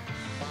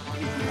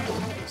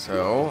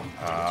 So,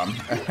 I'll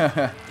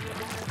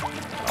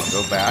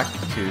go back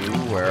to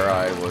where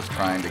I was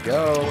trying to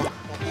go,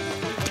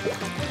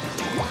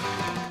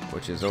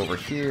 which is over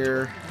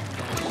here.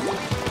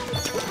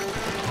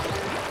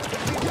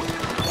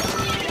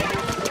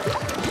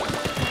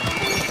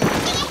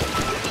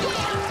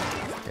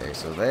 Okay,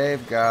 so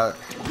they've got...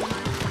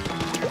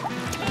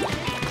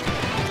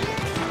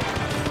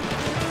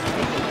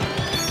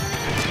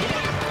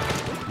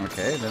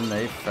 Okay, then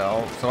they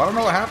fell. So I don't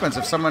know what happens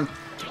if someone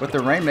with the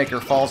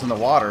Rainmaker falls in the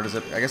water. Does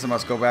it? I guess it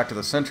must go back to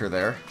the center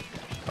there.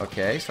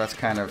 Okay, so that's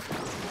kind of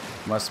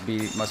must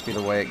be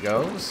the way it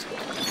goes.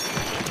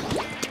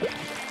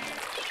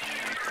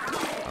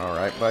 All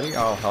right, buddy,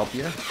 I'll help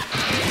you.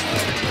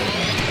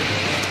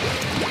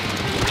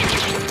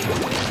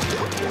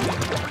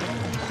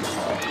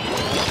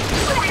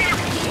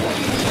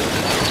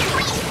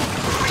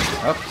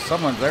 Oh,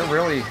 someone, they're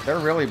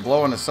really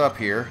blowing us up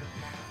here.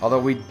 Although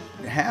we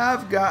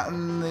have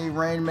gotten the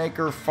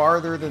Rainmaker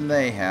farther than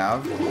they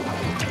have.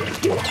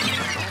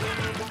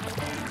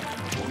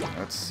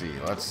 Let's see.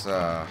 Let's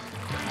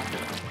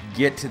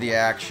get to the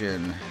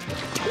action.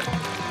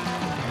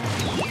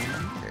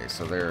 Okay,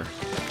 so they're...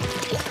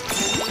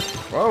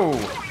 Whoa!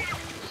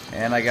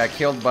 And I got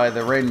killed by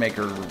the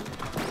Rainmaker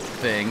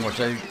thing, which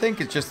I think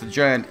is just a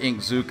giant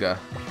Inkzooka.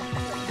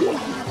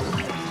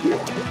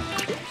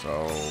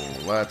 So,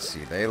 let's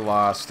see. They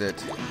lost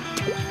it.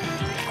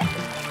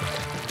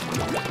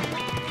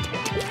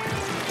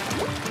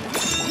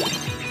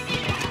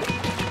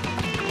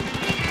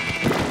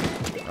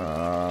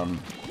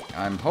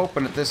 I'm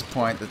hoping at this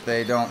point that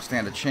they don't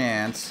stand a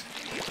chance,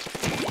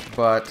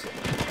 but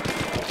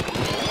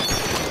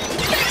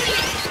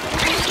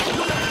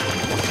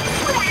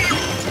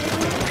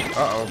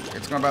uh-oh,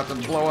 it's about to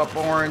blow up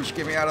orange.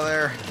 Get me out of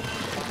there.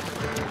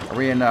 Are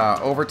we in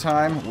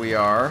overtime? We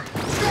are.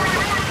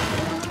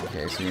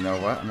 Okay, so you know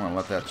what? I'm gonna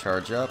let that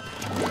charge up.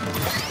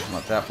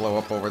 Let that blow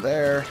up over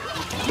there.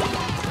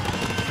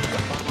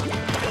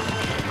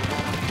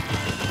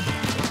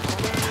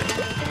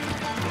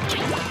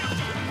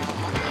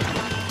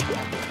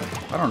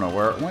 I don't know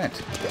where it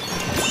went.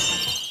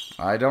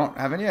 I don't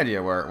have any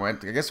idea where it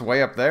went. I guess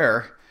way up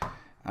there.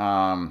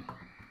 But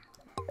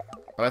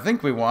I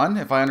think we won,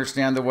 if I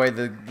understand the way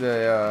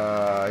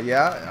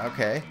yeah,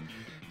 okay.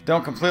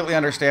 Don't completely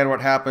understand what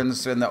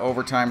happens in the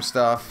overtime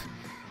stuff.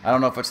 I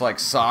don't know if it's like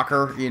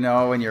soccer, you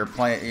know, when you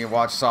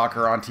watch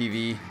soccer on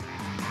TV.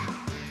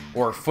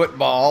 Or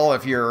football,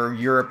 if you're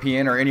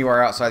European or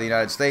anywhere outside the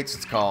United States,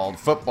 it's called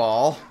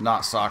football,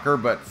 not soccer,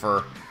 but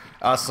for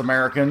us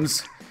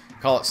Americans,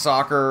 call it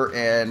soccer.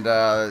 And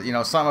you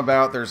know, something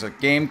about there's a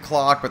game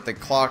clock, but the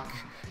clock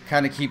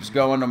kind of keeps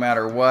going no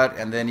matter what,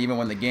 and then even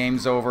when the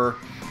game's over,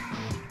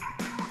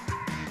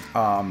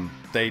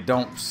 they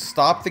don't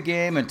stop the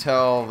game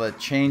until it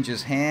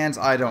changes hands.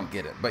 I don't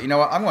get it, but you know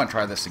what, I'm going to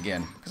try this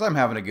again because I'm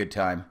having a good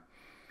time.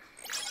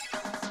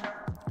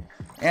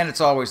 And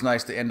it's always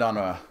nice to end on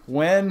a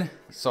win,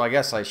 so I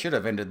guess I should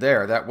have ended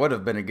there. That would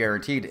have been a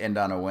guaranteed end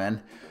on a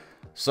win.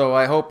 So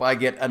I hope I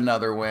get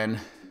another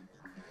win.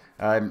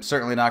 I'm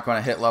certainly not going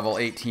to hit level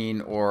 18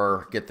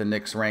 or get the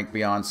Nix rank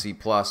beyond C+,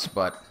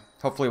 but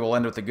hopefully we'll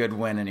end with a good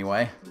win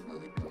anyway.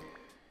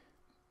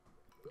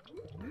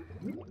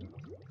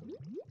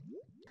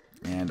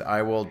 And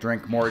I will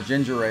drink more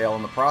ginger ale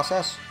in the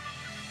process.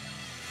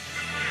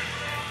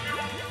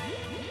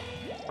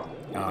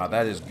 Ah,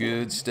 that is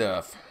good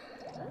stuff.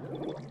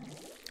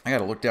 I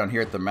gotta look down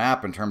here at the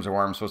map in terms of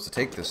where I'm supposed to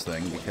take this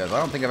thing, because I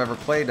don't think I've ever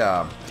played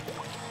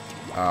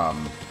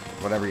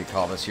whatever you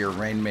call this here,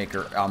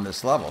 Rainmaker, on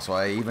this level.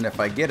 So even if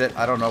I get it,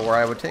 I don't know where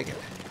I would take it.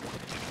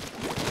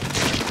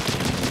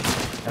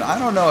 And I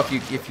don't know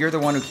if you're the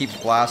one who keeps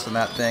blasting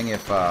that thing,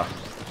 if look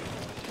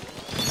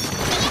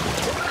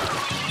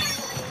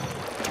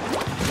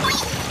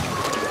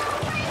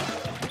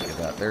at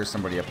that, there's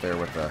somebody up there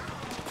with the...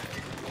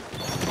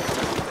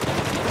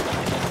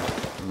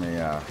 Let me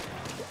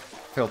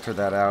filter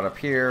that out up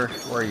here.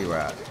 Where are you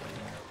at?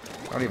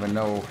 I don't even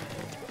know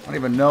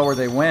where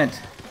they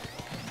went.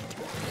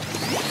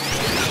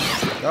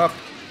 Oh,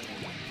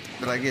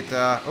 did I get,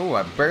 oh,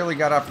 I barely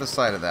got off the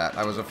side of that.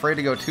 I was afraid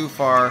to go too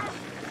far.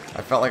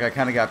 I felt like I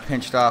kind of got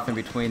pinched off in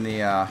between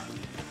the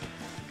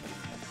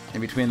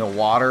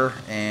water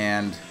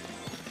and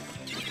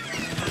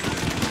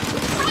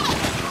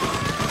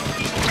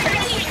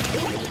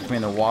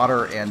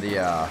the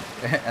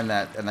and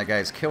that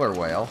guy's killer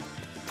whale.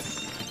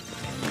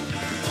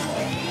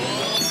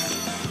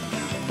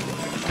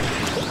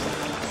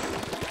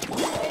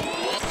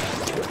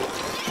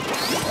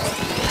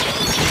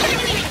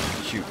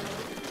 Shoot.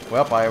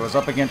 Well, I was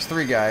up against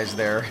 3 guys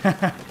there.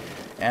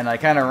 And I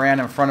kind of ran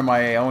in front of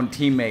my own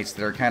teammates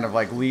that are kind of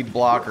like lead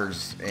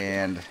blockers,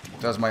 and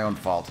that was my own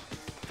fault.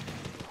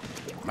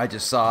 I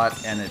just saw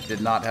it, and it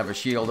did not have a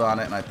shield on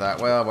it, and I thought,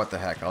 well, what the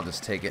heck, I'll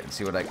just take it and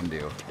see what I can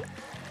do.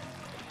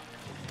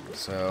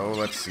 So,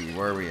 let's see,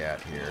 where are we at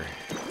here?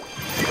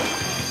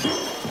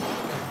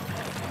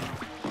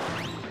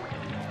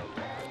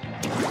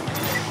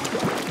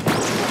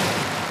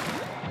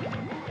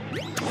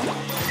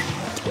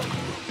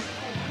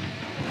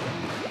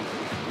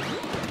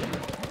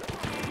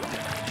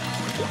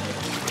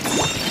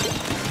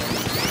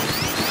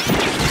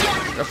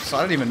 Oops,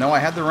 I didn't even know I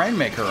had the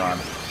Rainmaker on.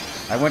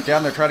 I went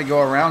down there, tried to go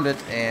around it,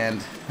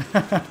 and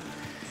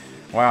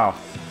wow.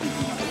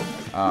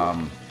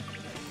 I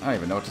don't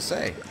even know what to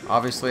say.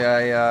 Obviously,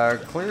 I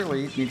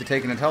clearly need to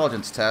take an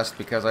intelligence test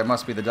because I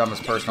must be the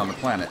dumbest person on the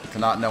planet to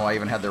not know I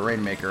even had the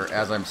Rainmaker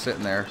as I'm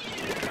sitting there.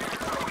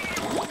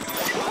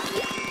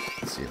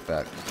 Let's see if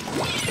that...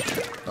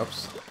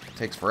 Oops. It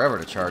takes forever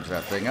to charge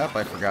that thing up.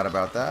 I forgot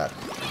about that.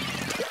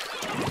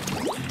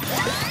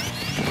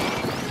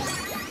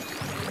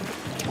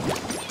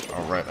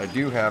 Alright, I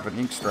do have an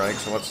ink strike,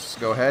 so let's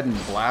go ahead and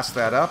blast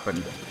that up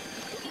and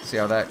see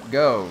how that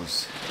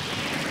goes.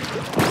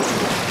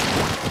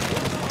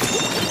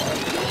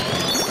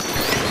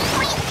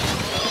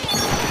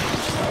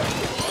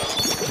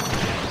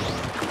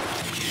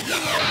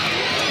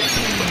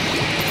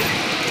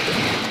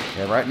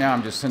 Okay, right now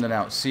I'm just sending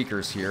out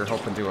seekers here,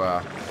 hoping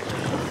to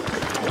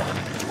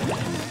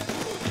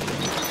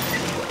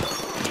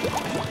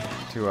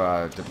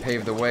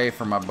pave the way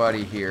for my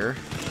buddy here.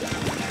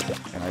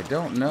 And I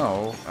don't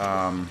know,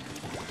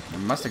 it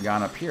must have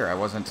gone up here. I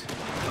wasn't...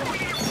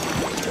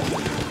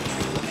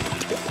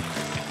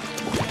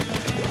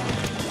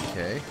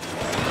 Okay.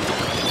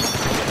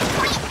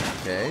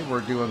 Okay,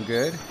 we're doing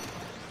good.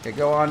 Okay,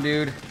 go on,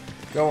 dude.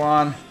 Go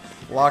on.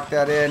 Lock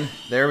that in.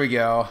 There we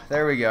go.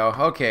 There we go.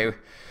 Okay.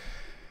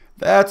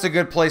 That's a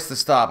good place to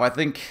stop. I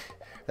think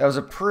that was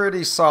a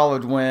pretty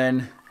solid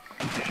win.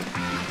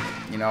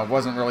 You know, it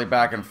wasn't really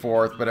back and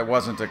forth, but it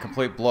wasn't a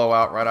complete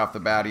blowout right off the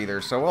bat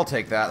either. So we'll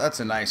take that. That's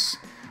a nice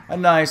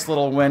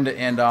little win to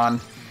end on.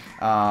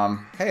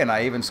 Hey, and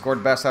I even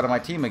scored best out of my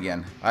team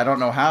again. I don't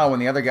know how when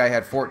the other guy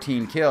had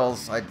 14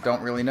 kills. I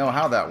don't really know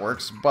how that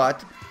works,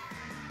 but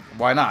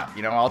why not?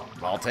 You know,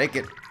 I'll take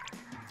it.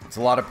 It's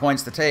a lot of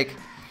points to take.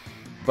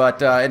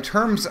 But in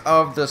terms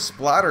of the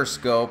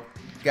Splatterscope,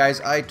 guys,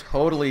 I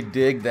totally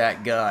dig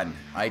that gun.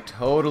 I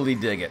totally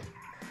dig it.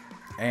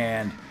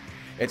 And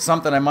it's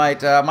something I might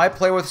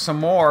play with some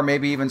more,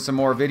 maybe even some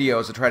more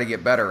videos to try to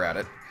get better at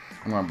it.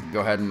 I'm going to go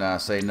ahead and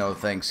say no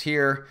thanks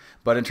here.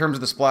 But in terms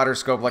of the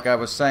Splatterscope, like I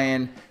was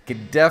saying,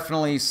 could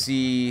definitely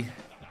see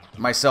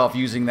myself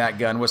using that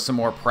gun with some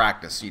more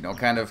practice. You know,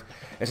 kind of,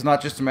 it's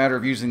not just a matter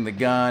of using the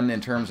gun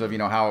in terms of, you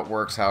know, how it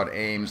works, how it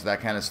aims,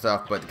 that kind of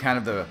stuff, but kind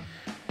of the,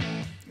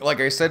 like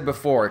I said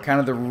before,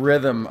 kind of the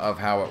rhythm of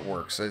how it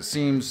works. It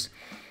seems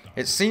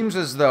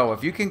as though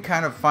if you can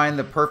kind of find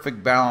the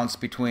perfect balance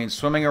between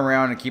swimming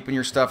around and keeping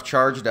your stuff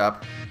charged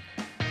up,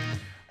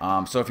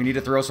 so if you need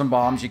to throw some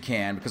bombs, you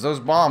can, because those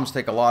bombs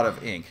take a lot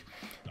of ink.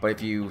 But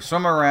if you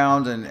swim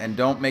around and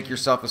don't make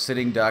yourself a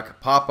sitting duck,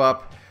 pop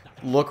up,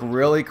 look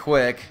really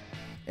quick,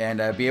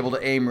 and be able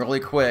to aim really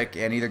quick,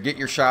 and either get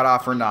your shot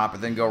off or not,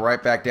 but then go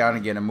right back down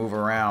again and move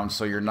around,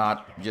 so you're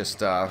not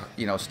just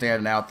you know,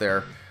 standing out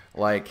there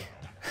like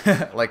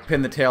like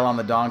pin the tail on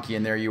the donkey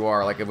and there you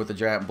are, like with a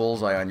giant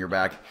bullseye on your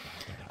back.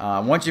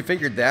 Once you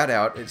figured that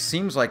out, it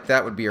seems like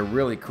that would be a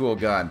really cool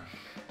gun.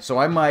 So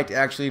I might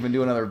actually even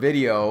do another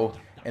video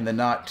in the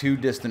not too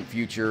distant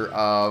future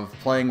of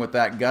playing with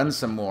that gun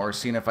some more,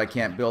 seeing if I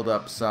can't build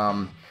up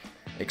some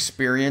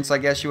experience, I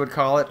guess you would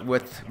call it,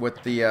 with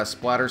the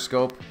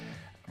Splatterscope.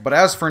 But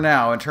as for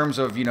now, in terms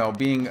of, you know,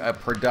 being a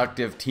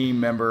productive team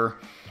member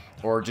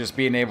or just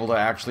being able to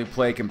actually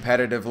play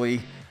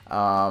competitively,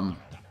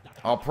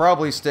 I'll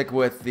probably stick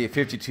with the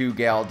 52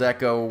 gal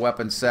deco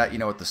weapon set, you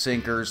know, with the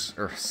sinkers,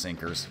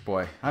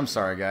 boy, I'm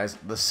sorry guys,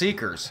 the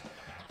seekers.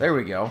 There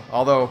we go.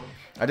 Although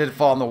I did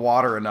fall in the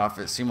water enough,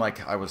 it seemed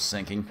like I was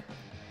sinking.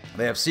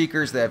 They have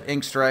seekers, they have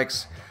ink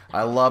strikes.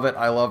 I love it.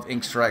 I love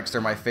ink strikes.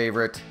 They're my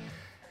favorite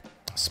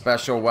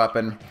special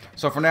weapon.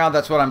 So for now,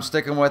 that's what I'm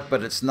sticking with,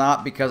 but it's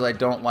not because I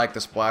don't like the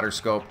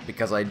Splatterscope,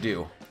 because I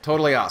do.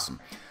 Totally awesome.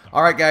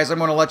 All right, guys, I'm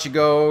going to let you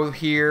go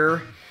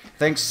here.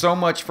 Thanks so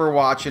much for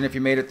watching. If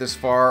you made it this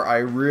far, I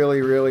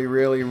really, really,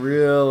 really,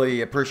 really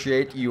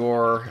appreciate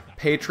your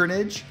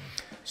patronage.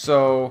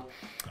 So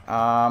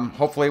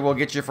hopefully we'll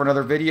get you for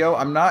another video.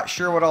 I'm not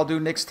sure what I'll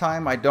do next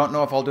time. I don't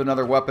know if I'll do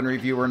another weapon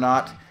review or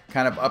not.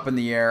 Kind of up in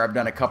the air. I've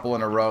done a couple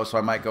in a row, so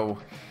I might go.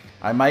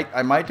 I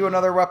might do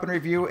another weapon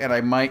review, and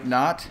I might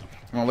not.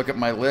 I'm gonna look at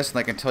my list, and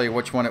I can tell you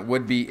which one it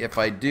would be if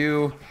I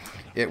do.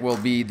 It will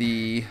be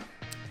the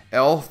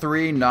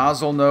L3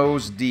 Nozzle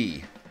Nose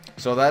D.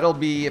 So that'll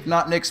be, if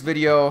not next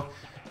video,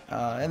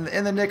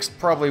 in the next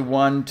probably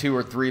 1, 2,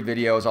 or 3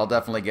 videos, I'll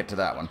definitely get to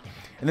that one.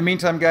 In the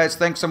meantime, guys,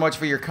 thanks so much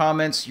for your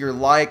comments, your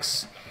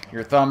likes,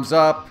 your thumbs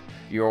up,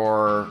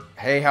 your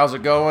hey, how's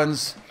it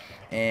goings,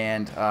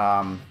 and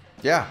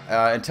yeah,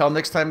 until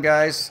next time,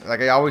 guys,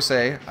 like I always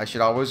say, I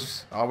should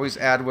always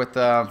add with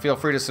feel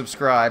free to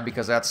subscribe,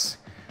 because that's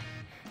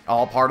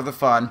all part of the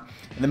fun.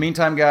 In the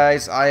meantime,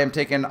 guys, I am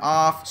taking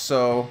off,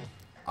 so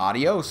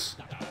adios.